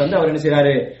குர்ஆனை வந்து அவர் என்ன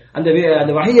செய்றாரு,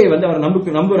 அந்த வஹியை வந்து அவர்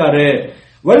நம்புறாரு.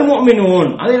 வல்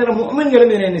முஃமினூன், அதே நேரம்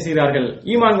முஃமின்களும் என்ன செய்கிறார்கள்,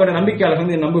 ஈமான் கொண்ட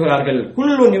நம்பிக்கையாளர்கள் நம்புகிறார்கள்.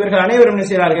 குல்லுன், இவர்கள் அனைவரும் என்ன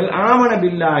செய்கிறார்கள், ஆமன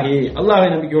பில்லாஹி, அல்லாஹ்வை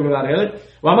நம்பிக்கை கொள்கிறார்கள்.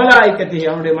 வ மலாயிகத்திஹி,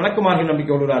 அவனுடைய மலக்குமார்கள்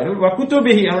நம்பிக்கை கொள்கிறார்கள். வ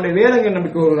குதுபிஹி, அவனுடைய வேதங்கள்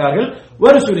நம்பிக்கை கொள்கிறார்கள்.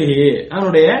 வ ருசுலிஹி,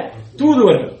 அவனுடைய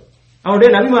தூதுவர்கள், அவனுடைய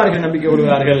நபிமார்கள் நம்பிக்கை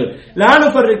கொள்கிறார்கள். லா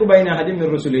நுஃபர்ரிகு பைன அஹதின்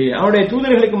மிர் ருசுலிஹி, அவனுடைய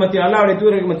தூதர்களுக்கு மத்தியில், அல்லாஹ்வுடைய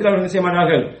தூதர்களுக்கு மத்தியில் அவர் என்ன செய்ய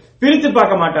மாட்டார்கள், பிரித்து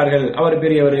பார்க்க மாட்டார்கள். அவர்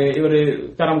பெரியவர், இவர்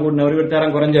தரம் கூடினவர், இவர்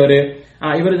தரம் குறைஞ்சவர்,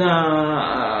 இவர் தான்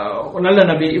நல்ல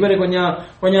நபி, இவர் கொஞ்சம்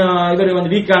இவர்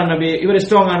வந்து வீக்கான நபி, இவர்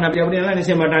ஸ்ட்ராங்கான நபி அப்படின்னு என்ன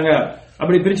செய்ய மாட்டாங்க,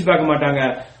 அப்படி பிரிச்சு பார்க்க மாட்டாங்க.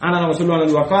 ஆனா அவங்க சொல்லுவாங்க,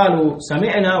 வகாலு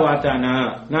சமிஅனா வாதானா,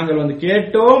 நாங்கள் வந்து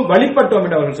கேட்டோம் வழிபட்டோம்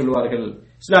என்று அவர்கள் சொல்லுவார்கள்.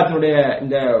 இஸ்லாத்தினுடைய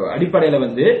இந்த அடிப்படையில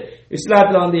வந்து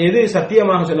இஸ்லாத்துல வந்து எது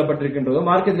சத்தியமாக சொல்லப்பட்டிருக்கின்றதோ,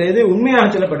 மார்க்கத்தில் எது உண்மையாக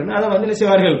சொல்லப்பட்டிருந்தோ அதை வந்து என்ன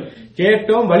செய்வார்கள்,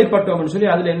 கேட்டோம் வழிபட்டோம் என்று சொல்லி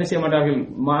அதுல என்ன செய்ய மாட்டார்கள்,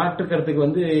 மாற்றுக்கிறதுக்கு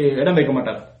வந்து இடம் வைக்க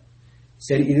மாட்டார்கள்.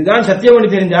 சரி, இதுதான் சத்தியம்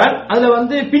என்று தெரிந்தால் அதுல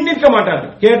வந்து பின்னிற்க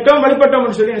மாட்டார்கள். கேட்டோம் வழிபட்டோம்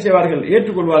என்று சொல்லி என்ன செய்வார்கள்,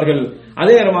 ஏற்றுக்கொள்வார்கள்.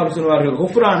 அதே நேரமாக சொல்வார்கள்,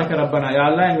 குஃப்ரானக ரப்பனா, யா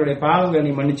அல்லாஹ் எங்களுடைய பாவங்களை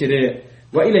நீ மன்னிச்சிரு,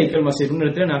 வஇலைக்கல் மஸீர்,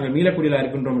 உன்னிடத்தில் நாங்கள் மீளக்கூடியதா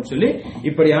இருக்கின்றோம் என்று சொல்லி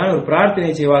இப்படியான ஒரு பிரார்த்தனை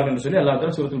செய்வார்கள் என்று சொல்லி அல்லாஹ்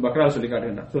தஆலா சூரத்துல் பக்ராவில் சொல்லி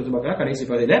காட்டுகின்றான். சூரத்துல் பக்ரா கடைசி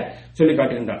பகுதியில சொல்லி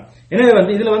காட்டுகின்றான். எனவே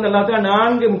வந்து இதுல வந்து அல்லாஹ் தஆலா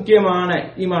 4 முக்கியமான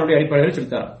ஈமானுடைய அடிப்படைகளை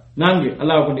சொல்லித்தார். 4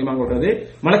 அல்லாஹ் கொண்டு ஈமான் கொள்றது,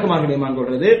 மலக்குமார்களை ஈமான்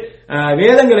கொள்றது,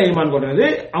 வேதங்களை ஈமான் கொள்றது,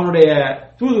 அவனுடைய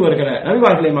தூதுவர்களை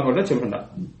நபிமார்களை ஈமான் கொள்றது சொல்கின்றான்.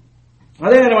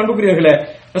 அதே நேரம் அன்புக்குரியவர்களே,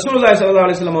 ரசூலுல்லாஹி ஸல்லல்லாஹு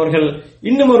அலைஹி வஸல்லம் அவர்கள்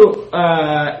இன்னும் ஒரு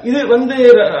இது வந்து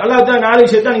அல்லாஹ் தஆலா 4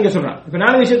 விஷயத்தை நீங்க சொல்றான். இப்ப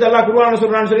 4 விஷயத்தை அல்லாஹ் குர்ஆன்ல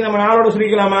சொல்றான்னு சொல்லி நம்ம 4ஓட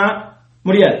சுருக்கலாமா?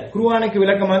 முடியாது. குர்ஆனுக்கு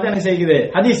விளக்கமா தான் என்ன செய்யுது,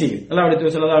 ஹதீஸ். அல்லாஹ்வுடைய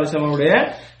தூதர் ஸல்லல்லாஹு அலைஹி வஸல்லம் அவருடைய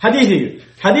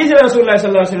ஹதீஸ் ரசூலுல்லாஹி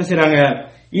ஸல்லல்லாஹு அலைஹி வஸல்லம் செய்றாங்க,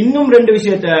 இன்னும் 2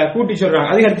 விஷயத்தை கூட்டி சொல்றாங்க,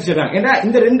 அதிகரித்து சொல்றாங்க. ஏன்னா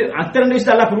இந்த 2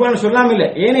 விஷயத்தை அல்லாஹ் குர்ஆன்ல சொல்லாம இல்ல,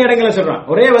 ஏனைய இடங்களை சொல்றான்,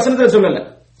 ஒரே வசனத்துல சொல்லல.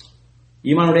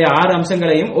 ஈமானுடைய 6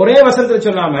 அம்சங்களையும் ஒரே வசனத்தில்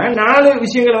சொல்லாம 4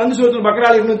 விஷயங்களை வந்து சூரத்துல் பக்ரா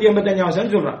 285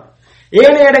 வசனம் சொல்றான்.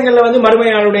 ஏனைய இடங்கள்ல வந்து மறுமை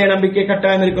நாளுடைய நம்பிக்கை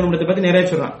கட்டாயம் இருக்கணும்ன்றத பத்தி நிறைய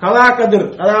சொல்றான். கலா கதிர்,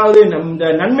 அதாவது இந்த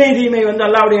நன்மை தீமை வந்து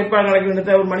அல்லாஹ்வுடைய ஏற்பாடு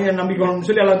நடக்குதுன்றத ஒரு மனிதன் நம்பிக்கணும்னு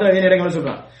சொல்லி அல்லாஹ் தஆலா ஏனைய இடங்கள்ல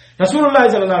சொல்றான். ரசூலுல்லாஹி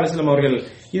ஸல்லல்லாஹு அலைஹி வஸல்லம் அவர்கள்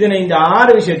இதனை இந்த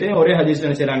 6 விஷயத்தையும் ஒரே ஹதீஸ்ல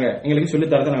என்ன செய்றாங்க, எங்களுக்கு சொல்லி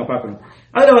தரத நாங்க பார்க்கணும்.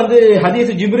 அதுல வந்து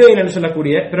ஹதீஸ் ஜிப்ரீல் என்று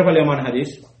சொல்லக்கூடிய பிரபலமான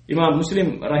ஹதீஸ், இமாம்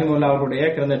முஸ்லிம் ரஹிமஹுல்லாஹ் அவருடைய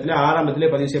கிரந்தத்திலே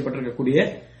ஆரம்பத்திலே பதிவு செய்யப்பட்டிருக்கக்கூடிய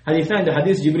ஹதீஸ் தான் இந்த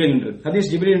ஹதீஸ் ஜிப்ரீல் என்று. ஹதீஸ்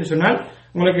ஜிப்ரீல் என்று சொன்னால்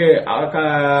உங்களுக்கு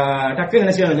டக்குன்னு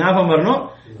என்ன செய்யணும், ஞாபகம் வரணும்,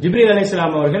 ஜிப்ரீல்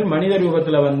அலைஹிஸ்ஸலாம் அவர்கள் மனித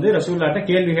ரூபத்துல வந்து ரசூலுல்லாஹ்ட்ட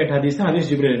கேள்வி கேட்ட ஹதீஸ் தான் ஹதீஸ்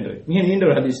ஜிப்ரீல் என்று. மிக நீண்ட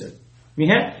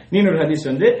ஒரு ஹதீஸ்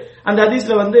வந்து அந்த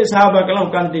ஹதீஸ்ல வந்து சஹாபாக்கள் எல்லாம்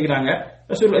உட்கார்ந்து இருக்கிறாங்க.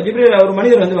 ரசூல் ஜிப்ரீல் ஒரு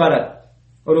மனிதர் வந்து வரார்,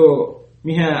 ஒரு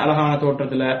மிக அழகான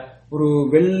தோற்றத்துல, ஒரு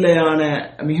வெள்ளையான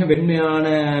மிக வெண்மையான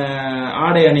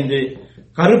ஆடை அணிந்து,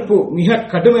 கருப்பு, மிக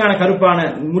கடுமையான கருப்பான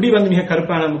முடி வந்து மிக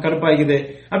கருப்பாகுது.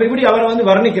 அப்ப இப்படி அவரை வந்து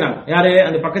வர்ணிக்கிறாங்க. யாரு?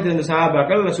 அந்த பக்கத்துல இருந்த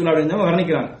சஹாபாக்கள் ரசூலுல்லாஹி இருந்தவங்க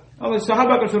வர்ணிக்கிறாங்க. அவங்க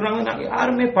சஹாபாக்கள் சொல்றாங்க, நாங்க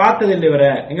யாருமே பார்த்ததில்லை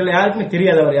இவரை, எங்களை யாருக்குமே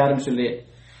தெரியாது அவர் யாருன்னு சொல்லி.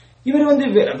 இவர் வந்து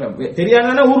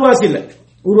தெரியாதுன்னா ஊர்வாசி இல்ல,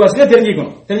 ஊர்வாசில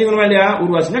தெரிஞ்சுக்கணுமா இல்லையா?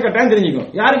 ஊர்வாசினா கட்டாயம்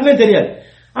தெரிஞ்சுக்கணும், யாருக்குமே தெரியாது.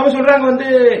 அவங்க சொல்றாங்க வந்து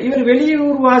இவர்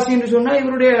வெளியூர் வாசி என்று சொன்னா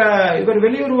இவர்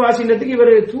வெளியூர் வாசின்றதுக்கு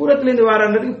இவர் தூரத்துல இருந்து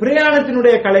வாரன்றதுக்கு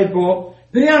பிரயாணத்தினுடைய களைப்போ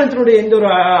பிரயாணத்தினுடைய எந்த ஒரு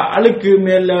அழுக்கு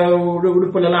மேல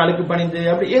உடுப்புல எல்லாம் அழுக்கு பணிந்து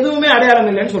அப்படி எதுவுமே அடையாளம்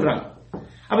இல்லைன்னு சொல்றாங்க.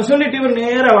 அப்ப சொல்லிட்டு இவர்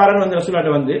நேரா வாரர் வந்து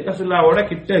ரசூல்லாட்ட வந்து ரசூல்லாவோட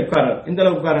கிட்ட உட்காரார். எந்த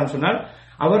அளவுக்கு உட்காரான்னு சொன்னால்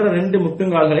அவர் 2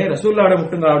 முட்டுங்கால்களை ரசூல்லாவோட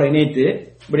முட்டுங்காலோட இணைத்து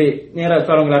இப்படி நேரா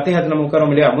உட்காரவங்க அத்தியாயத்துல நம்ம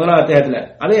உட்காரோம் இல்லையா, முதலாவது அத்தியாயத்துல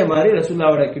அதே மாதிரி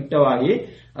ரசூல்லாவோட கிட்டவாகி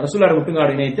ரசூல்லாவோட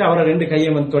முட்டுங்காலோட இணைத்து அவரை 2 கையை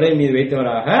வந்து தொடை மீது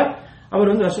வைத்தவராக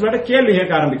அவர் வந்து ரசூல்லாட்ட கேள்வி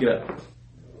கேட்க ஆரம்பிக்கிறார்.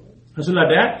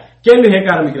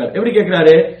 எப்படி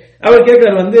கேட்கிறாரு? அவர்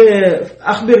கேட்கிறாரு வந்து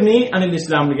அக்பிர்னி அனில்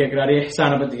இஸ்லாம் கேட்கிறாரு,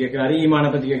 இஹ்சான பத்தி கேட்கிறாரு, ஈமான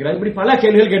பத்தி கேட்கிறாரு, இப்படி பல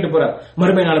கேள்விகள் கேட்டு போறார்.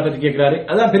 மறுமை நாளை பத்தி கேட்கிறாரு.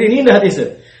 அதான் பெரிய நீண்ட ஹதீஸ்.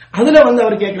 அதுல வந்து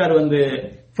அவர் கேட்கிறாரு வந்து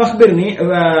ஃபஅக்பிர்னி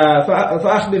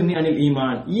அனில்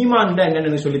ஈமான், ஈமான்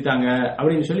என்னன்னு சொல்லித்தாங்க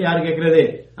அப்படின்னு சொல்லி யாரு கேட்கிறது?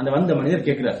 அந்த வந்த மனிதர்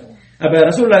கேட்கிறார். அப்ப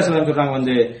ரசூலுல்லாஹி ஸல்லல்லாஹு அலைஹி வஸல்லம் சொல்றாங்க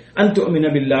வந்து அன்துமின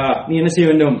பில்லாஹ், நீ என்ன செய்ய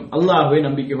வேண்டும்? அல்லாஹ்வை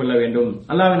நம்பிக்கை கொள்ள வேண்டும்.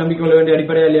 அல்லாஹ்வை நம்பிக்கை கொள்ள வேண்டிய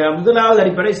அடிப்படை இல்லையா? முதலாவது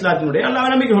அடிப்படை இஸ்லாத்தினுடைய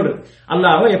அல்லாஹ்வை நம்பிக்கை கொள்றது.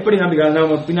 அல்லாஹ்வை எப்படி நம்பிக்கை,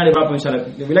 நாம பின்னாடி பார்ப்போம்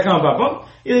இன்ஷாஅல்லாஹ், விளக்கமா பார்ப்போம்.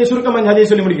 இது சுருக்கமா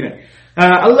ஹதீஸ் சொல்லி முடிக்கிறேன்.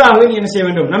 அல்லாஹ்வை நீ என்ன செய்ய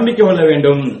வேண்டும்? நம்பிக்கை கொள்ள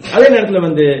வேண்டும். அதே நேரத்தில்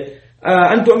வந்து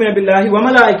அன்துமின பில்லாஹி வ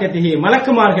மலாயிகத்திஹி,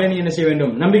 மலக்குமார்களை நீ என்ன செய்ய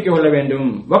வேண்டும்? நம்பிக்கை கொள்ள வேண்டும்.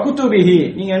 வ குதுபிஹி,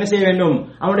 நீங்க என்ன செய்ய வேண்டும்?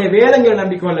 அவனுடைய வேதங்களை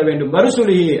நம்பிக்கை கொள்ள வேண்டும்.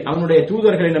 வருசுலிஹி, அவனுடைய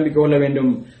தூதர்களை நம்பிக்கை கொள்ள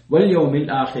வேண்டும். வல் யௌமில்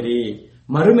ஆஹிரி,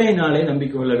 மறுமை நாளை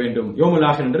நம்பிக்கை கொள்ள வேண்டும். யௌமுல்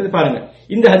ஆஹிர்ன்றது பாருங்க,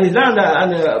 இந்த ஹதீஸ் தான்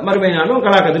அந்த மறுமை நாளும்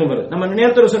கலாக்கத்திலும் வருது. நம்ம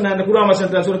நேரத்தோட சொன்ன அந்த குர்ஆன்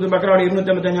வசனத்துல சூரத்துல் பக்ராவுடைய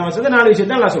 255 வசனத்துல 4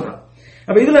 விஷயத்தை அல்லாஹ் சொல்றான்.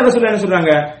 அப்ப இதுல ரசூலுல்லாஹி என்ன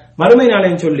சொல்றாங்க? மறுமை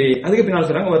நாளைன்னு சொல்லி அதுக்கு பின்னால்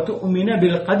சொல்றாங்க வத்துமின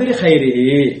பில் கத்ரி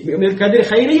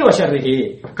கைரிஹி வ ஷர்ரிஹி,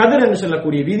 கத்ர் என்று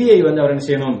சொல்லக்கூடிய விதியை வந்து அவர் என்ன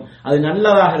செய்யணும்? அது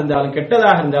நல்லதாக இருந்தாலும்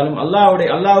கெட்டதாக இருந்தாலும்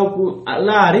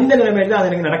அல்லாஹ் அறிந்த நிலைமையில் தான் அது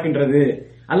எனக்கு நடக்கின்றது,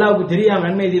 அல்லாஹ்வுக்கு தெரியாம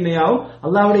நன்மை தீமையாவும்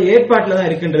அல்லாஹ்வுடைய ஏற்பாட்டில் தான்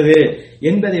இருக்கின்றது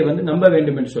என்பதை வந்து நம்ப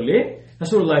வேண்டும் என்று சொல்லி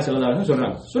ரசூலுல்லாஹி ஸல்லல்லாஹு அலைஹி வஸல்லம்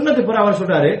சொல்றாங்க. சொன்னதுக்கு பிறகு அவர்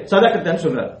சொல்றாரு சதக்தன்னு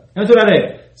சொல்றாரு. என்ன சொல்றாரு?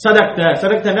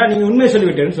 சதக்தனா நீங்க உண்மை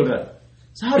சொல்லிவிட்டேன்னு சொல்றாரு.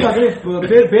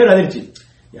 சஹாபாக்கள் பேர் அதிர்ச்சி.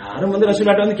 யாரும் வந்து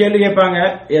ரசூலுல்லாஹ்ட்ட வந்து கேள்வி கேட்பாங்க,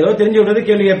 ஏதோ தெரிஞ்சு விடுறது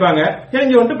கேள்வி கேட்பாங்க,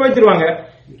 தெரிஞ்சு விட்டு போய்த்திருவாங்க.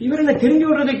 இவர் என்ன தெரிஞ்சு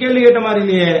விடுறது கேள்வி கேட்ட மாதிரி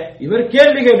இல்லையே, இவர்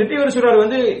கேள்வி கேட்டுட்டு இவர் சொல்றாரு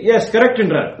வந்து எஸ்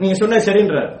கரெக்ட்ன்றார், நீங்க சொன்ன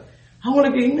சரின்றார்.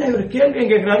 அவங்களுக்கு இன்னும் இவர் கேள்வி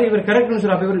கேட்கிறாரு, இவர் கரெக்ட்னு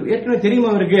சொல்றாரு. இவர் ஏற்கனவே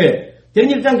தெரியுமா? இவருக்கு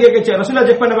தெரிஞ்சுட்டு தான் கேட்க ரசூலுல்லாஹ்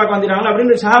செக் பண்ண பார்க்க வந்துட்டாங்களா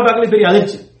அப்படின்னு சஹாபாக்கள் பெரிய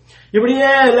அதிர்ச்சி. இப்படியே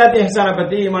எல்லாத்தையும் இஹ்சான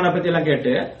பத்தி ஈமான பத்தி எல்லாம்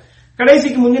கேட்டு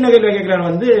கடைசிக்கு முந்தின கேள்வி கேட்கிறார்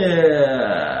வந்து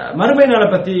மறுமை நாளை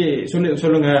பத்தி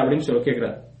சொல்லுங்க அப்படின்னு சொல்லி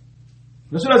கேட்கிறார்.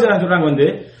 ரசூலுல்லாஹி சொல்றாங்க வந்து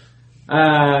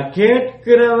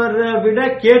கேட்கிறவரை விட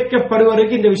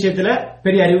கேட்கப்படுவருக்கு இந்த விஷயத்துல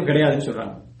பெரிய அறிவு கிடையாதுன்னு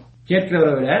சொல்றாங்க.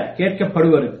 கேட்கிறவரை விட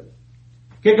கேட்கப்படுவர்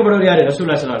யாரு?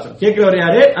 ரசூலுல்லாஹி ஸல்லல்லாஹு அலைஹி வஸல்லம். கேட்கிறவர்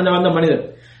யாரு? அந்த வந்த மனிதர்.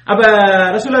 அப்ப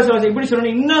ரசூலுல்லாஹி ஸல்லல்லாஹு அலைஹி வஸல்லம் இப்படி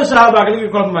சொன்னா இன்னும்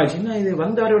சஹாபாக்களுக்கு குழப்பமாயிடுச்சு. என்ன இது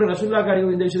வந்தவரோட ரசூலுல்லாஹி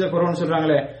அறிவு இந்த விஷயத்தை குறவுன்னு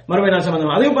சொல்றாங்களே மறுமை நாள்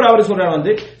சம்பந்தமா. அதே போல அவர் சொல்றாரு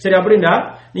வந்து சரி அப்படின்னா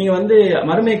நீங்க வந்து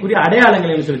மறுமைக்குரிய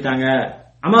அடையாளங்கள் என்ன சொல்லிட்டாங்க,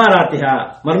 அமாராத்திஹா,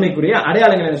 மறுமைக்குரிய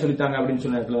அடையாளங்கள் என்ன சொல்லித்தாங்க அப்படின்னு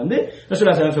சொன்ன இடத்துல வந்து ரசூலுல்லாஹி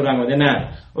ஸல்லல்லாஹு அலைஹி வஸல்லம் சொல்றாங்க என்ன,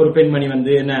 ஒரு பெண்மணி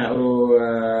வந்து என்ன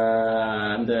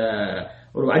அந்த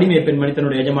ஒரு அடிமை பெண்மணி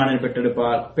தன்னுடைய எஜமானனை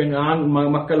பெற்றெடுப்பார். பெண் ஆண்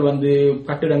மக்கள் வந்து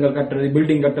கட்டிடங்கள் கட்டுறது,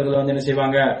 பில்டிங் கட்டுறதுல வந்து என்ன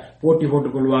செய்வாங்க,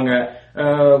 போட்டுக் கொள்வாங்க.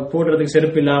 போடுறதுக்கு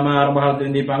செருப்பு இல்லாம ஆரம்ப காலத்துல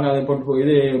இருந்திருப்பாங்க, அதை போட்டு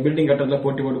இது பில்டிங் கட்டுறதுல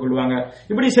போட்டுக் கொள்வாங்க.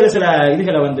 இப்படி சில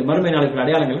இதுகளை வந்து மறுமை நாளுக்கு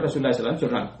அடையாளங்கள் ரசூலுல்லாஹி ஸல்லல்லாஹு அலைஹி வஸல்லம்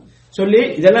சொல்றாங்க. சொல்லி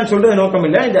இதெல்லாம் சொல்றது நோக்கம்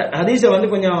இல்ல, இந்த ஹதீஸை வந்து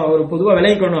கொஞ்சம் ஒரு பொதுவா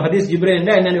விளங்கிக்கணும், ஹதீஸ் ஜிப்ரீல்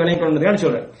என்னன்னு விளங்கிக்கணும்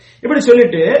சொல்றேன். இப்படி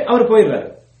சொல்லிட்டு அவர் போயிடுறாரு.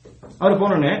 அவர்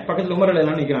போனோடனே பக்கத்துல உமர்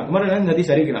ரலியல்லாஹு நிக்கிறாங்க. உமர் ரலியல்லாஹு இந்த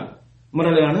ஹதீஸ் அறிவிக்கிறாங்க. உமர்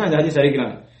ரலியல்லாஹு அந்த ஹதீஸ்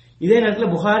அறிவிக்கிறாங்க. இதே நேரத்துல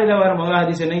புகாரில வர முதல்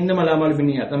ஹதீஸ் என்ன, இன்னமல் அமாலு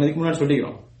பின்னியாத், நம்ம இதுக்கு முன்னாடி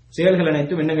சொல்லிக்கிறோம், செயல்கள்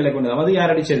அனைத்தும் எண்ணங்களை கொண்டது. அது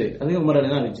யார் அடிச்சது? அது உமர்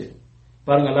ரலியல்லாஹு அடிச்சது.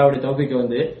 பாருங்க, அல்லாஹ்வுடைய தௌஃபீக்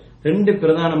வந்து 2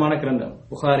 பிரதானமான கிரந்தம்,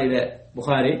 புகாரி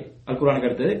அல்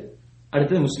குர்ஆனுக்கு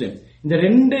அடுத்தது முஸ்லிம். இந்த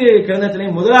 2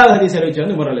 கிரந்தத்திலையும் முதலாவது ஹதீஸ் அறிவிச்சது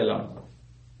வந்து உமர் ரலியல்லாஹு.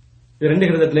 இந்த 2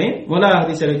 கிரந்தத்திலையும் முதலாவது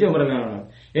ஹதீஸ் அறிவிச்சது உமர் ரலியல்லாஹு.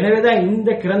 எனவேதான் இந்த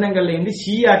கிரந்தங்கள்ல இருந்து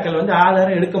ஷியாக்கள் வந்து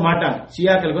ஆதாரம் எடுக்க மாட்டாங்க.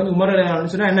 ஷியாக்களுக்கு வந்து உமர்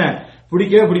ரலியல்லாஹு சொன்னா என்ன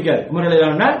பிடிக்கவே பிடிக்காது, உமர்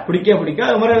ரலியல்லாஹு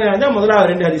பிடிக்காது. உமர் ரலியல்லாஹு முதலாவது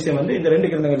 2 ஹதீஸை வந்து இந்த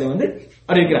 2 கிரந்தங்கள்ல வந்து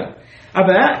அறிவிக்கிறாங்க. அப்ப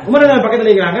உமர் ரலியல்லாஹு பக்கத்துல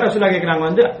இருக்கிறாங்க. ரசூலுல்லாஹ் கேக்குறாங்க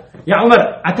வந்து யா உமர்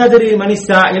அத்ததரி மனி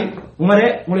ஸாயில், உமரே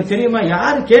உங்களுக்கு தெரியுமா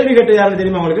யாரு கேள்வி கேட்டது, யாரு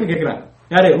தெரியுமா உங்களுக்கு கேக்குறாங்க.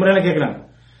 யாரு? உமர் ரலியல்லாஹு கேக்குறாங்க.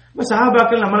 இப்ப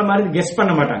சஹாபாக்கள் நம்மள மாதிரி கெஸ்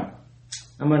பண்ண மாட்டாங்க.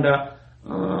 நம்மடா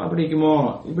அப்படி இருக்குமோ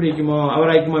இப்படி இருக்குமோ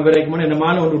அவராய்க்குமோ இவராய்க்குமோ என்ன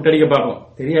மாலும் ஒன்று விட்டடிக்க பார்ப்போம்,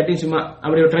 தெரியாட்டியும் சும்மா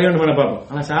அப்படி ட்ரை ஒன்று பண்ண பார்ப்போம்.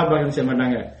 ஆனா சஹாபாக்கள் செய்ய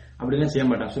மாட்டாங்க, அப்படிலாம் செய்ய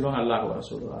மாட்டாங்க. சொல்லுவாங்க அல்லாஹ்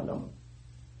ரசூல் ஆலம்,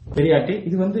 தெரியாட்டி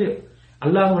இது வந்து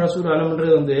அல்லாஹ் ரசூல்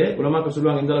ஆலம்ன்றது வந்து உலமாக்கள்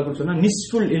சொல்லுவாங்க இந்த அளவுக்கு சொன்னா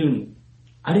நிஸ்ஃபுல் இல்ம்,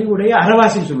 அறிவுடைய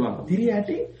அறவாசின்னு சொல்லுவாங்க.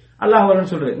 தெரியாட்டி அல்லாஹ்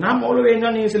வரன்னு சொல்றது. நாம் மௌலவி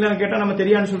என்ன நீங்க சில கேட்டா நம்ம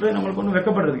தெரியான்னு சொல்றது நம்மளுக்கு ஒன்றும்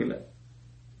வெக்கப்படுறதுக்கு இல்ல,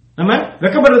 நம்ம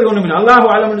வெக்கப்படுறதுக்கு ஒண்ணும் இல்லை. அல்லாஹ்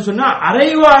ஆலம்னு சொன்னா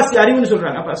அரைவாசி அறிவுன்னு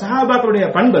சொல்றாங்க. அப்ப சஹாபாக்களுடைய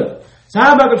பண்பு,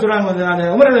 சஹாபாக்கள் சொல்றாங்க வந்து அந்த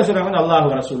உமர் சொல்றாங்க வந்து அல்லாஹ்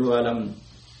ரசூலுல்லாஹி அலம்,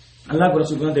 அல்லாஹ்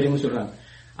ரசூலுக்கு தான் தெரியும்னு சொல்றாங்க.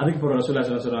 அதுக்கு பிறகு ரசூலுல்லாஹி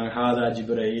ஸல்லல்லாஹு அலைஹி வஸல்லம் சொல்றாங்க ஹாதா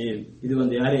ஜிப்ரீல், இது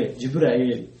வந்து யாரு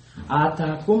ஜிப்ரீல்,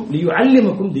 ஆதாக்கும்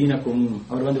லியுஅல்லிமுக்கும் தீனக்கும்,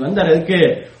 அவர் வந்து வந்தாரு அதுக்கு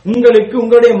உங்களுக்கு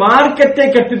உங்களுடைய மார்க்கத்தை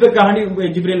கற்பிப்பதற்காக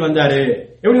ஜிப்ரீல் வந்தாரு.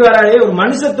 எப்படி வராரு? ஒரு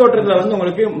மனுஷ தோற்றத்துல வந்து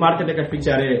உங்களுக்கு மார்க்கத்தை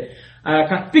கற்பிச்சாரு.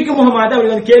 கற்பிக்கும் முகமாக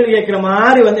அவர் வந்து கேள்வி கேட்கிற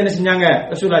மாதிரி வந்து என்ன செஞ்சாங்க,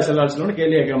 ரசூலுல்லாஹி ஸல்லல்லாஹு அலைஹி வஸல்லம்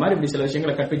கேள்வி கேட்கிற மாதிரி இப்படி சில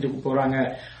விஷயங்களை கற்பித்து போறாங்க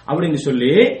அப்படின்னு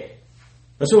சொல்லி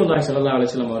ரசூலுல்லாஹி ஸல்லல்லாஹு அலைஹி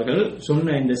வஸல்லம் அவர்கள்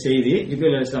சொன்ன இந்த செய்தி,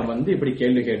 ஜிப்ரீல் அலைஹிஸ்ஸலாம் வந்து இப்படி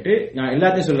கேள்வி கேட்டு நான்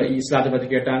எல்லாத்தையும் சொல்ல, இஸ்லாத்தை பத்தி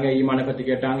கேட்டாங்க, ஈமானை பத்தி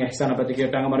கேட்டாங்க, இஹ்சானை பத்தி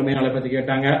கேட்டாங்க, மறுமை நாளை பத்தி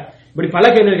கேட்டாங்க, இப்படி பல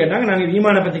கேள்விகள் கேட்டாங்க. நாங்க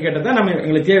ஈமானை பத்தி கேட்டதா நம்ம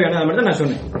எங்களுக்கு தேவையான மட்டும் நான்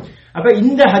சொன்னேன். அப்ப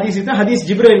இந்த ஹதீஸ் தான் ஹதீஸ்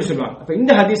ஜிப்ரீல் சொல்லுவாங்க. அப்ப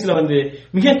இந்த ஹதீஸ்ல வந்து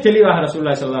மிக தெளிவாக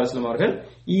ரசூலுல்லாஹி ஸல்லல்லாஹு அலைஹி வஸல்லம் அவர்கள்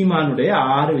ஈமானுடைய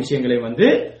 6 விஷயங்களை வந்து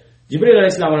ஜிப்ரீல்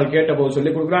அலைஹிஸ்ஸலாம் அவர்கள் கேட்ட போது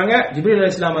சொல்லி கொடுக்குறாங்க. ஜிப்ரீல்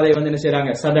அலைஹிஸ்ஸலாம் அதை வந்து என்ன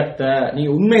செய்யறாங்க, சதக்த, நீங்க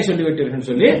உண்மை சொல்லிவிட்டீர்கள்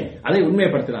சொல்லி அதை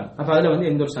உண்மைப்படுத்துறாங்க. அப்ப அதுல வந்து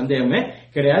எந்த ஒரு சந்தேகமே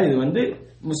கிடையாது. இது வந்து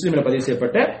முஸ்லிம்ல பதிவு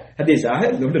செய்யப்பட்ட ஹதீஸாக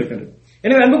இருந்து கொண்டு இருக்கிறது.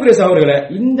 எனவே அன்புக்குரிய சகோதரர்களே,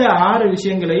 இந்த 6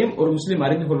 விஷயங்களையும் ஒரு முஸ்லிம்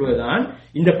அறிந்து கொள்வதுதான்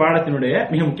இந்த பாடத்தினுடைய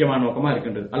மிக முக்கியமான நோக்கமா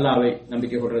இருக்கின்றது. அல்லாஹ்வை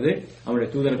நம்பிக்கை கொள்வது, அவருடைய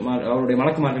அவருடைய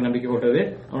மலக்குமார்கள் நம்பிக்கை கொள்வது,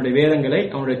 அவருடைய வேதங்களை,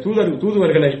 அவருடைய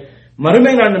தூதுவர்களை,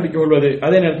 மறுமை நாள் நம்பிக்கை கொள்வது,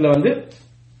 அதே நேரத்தில் வந்து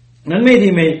நன்மை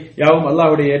தீமை யாவும்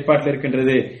அல்லாஹ்வுடைய ஏற்பாட்டில்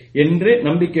இருக்கின்றது என்று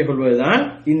நம்பிக்கை கொள்வதுதான்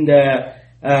இந்த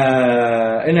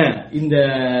இந்த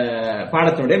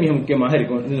பாடத்தினுடைய மிக முக்கியமாக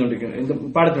இருக்கும், இந்த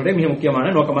பாடத்தினுடைய மிக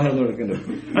முக்கியமான நோக்கமாக இருந்து கொண்டிருக்கின்றது.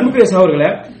 அன்புக்குரிய சகோதரர்களே,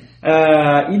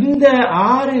 இந்த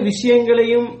 6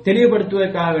 விஷயங்களையும்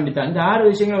தெளிவுபடுத்துவதற்காக வேண்டித்தான், இந்த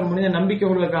 6 விஷயங்கள் ஒரு மனிதன் நம்பிக்கை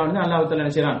கொள்வதற்காக வந்து அல்லாஹ் தஆலா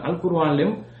என்ன செய்றான்,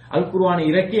 அல் குர்ஆனை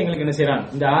இறக்கி எங்களுக்கு என்ன செய்றான்,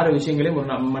 இந்த 6 விஷயங்களையும் ஒரு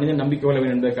மனிதன் நம்பிக்கை கொள்ள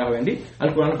வேண்டும் என்பதற்காக வேண்டி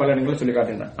அல் குர்ஆன் பல இடங்களில் சொல்லி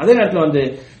காட்டுகின்றான். அதே நேரத்தில் வந்து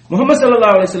முஹம்மது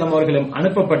ஸல்லல்லாஹு அலைஹி வஸல்லம் அவர்களும்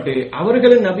அனுப்பப்பட்டு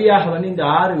அவர்களின் நபியாக வந்து இந்த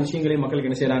 6 விஷயங்களையும் மக்களுக்கு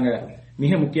என்ன செய்றாங்க,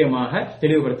 மிக முக்கியமாக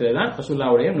தெளிவுபடுத்துவதுதான்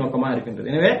ரசூலுல்லாஹ்வுடைய நோக்கமா இருக்கின்றது.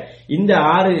 எனவே இந்த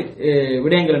 6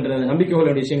 விடயங்கள் என்றது, நம்பிக்கை கொள்ள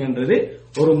வேண்டிய விஷயங்கள் என்றது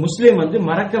ஒரு முஸ்லிம் வந்து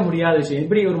மறக்க முடியாத விஷயம்.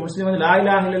 இப்படி ஒரு முஸ்லிம் வந்து லா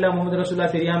இலாஹ இல்லல்லாஹ் முஹம்மது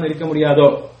ரசூலுல்லாஹ் தெரியாம இருக்க முடியாதோ?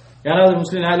 யாராவது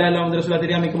முஸ்லிம் லா இலாஹ இல்லல்லாஹ் முஹம்மது ரசூலுல்லாஹ்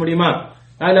தெரியாம இருக்க முடியுமா?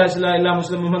 லா இலாஹ இல்லல்லாஹ்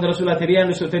முஸ்லிம் முஹம்மது ரசூலுல்லாஹ்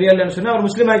தெரியலன்னு சொன்னா அவர்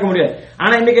முஸ்லிமா இருக்க முடியாது.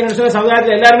 ஆனா இன்னைக்கு என்ன சொன்னா,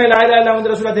 சமுதாயத்துல எல்லாருமே லா இலாஹ இல்லல்லாஹ்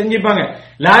முஹம்மது ரசூலுல்லாஹ் தெரிஞ்சிருப்பாங்க,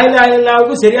 லா இலாஹ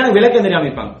இல்லல்லாஹ்வுக்கு சரியான விளக்கம் தெரியாம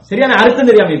இருப்பாங்க, சரியான அர்த்தம்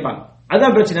தெரியாம இருப்பாங்க.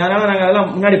 அதுதான் பிரச்சனை. அதனால நாங்க அதெல்லாம்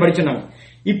முன்னாடி படிச்சோம்.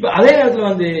 இப்ப அதே நேரத்துல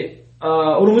வந்து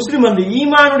ஒரு முஸ்லிம் வந்து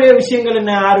ஈமானுடைய விஷயங்கள்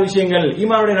என்ன, 6 விஷயங்கள்,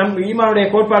 ஈமானுடைய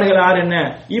கோட்பாடுகள் 6 என்ன,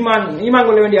 ஈமான்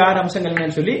கொள்ள வேண்டிய 6 அம்சங்கள்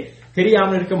என்னன்னு சொல்லி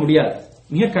தெரியாமல் இருக்க முடியாது.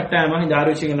 மிக கட்டாயமாக இந்த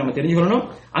 6 விஷயங்கள் நம்ம தெரிஞ்சுக்கணும்.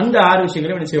 அந்த 6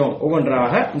 விஷயங்களை என்ன செய்வோம்,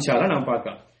 ஒவ்வொன்றாக இன்ஷா அல்லாஹ் நாம்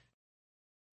பார்க்கலாம்.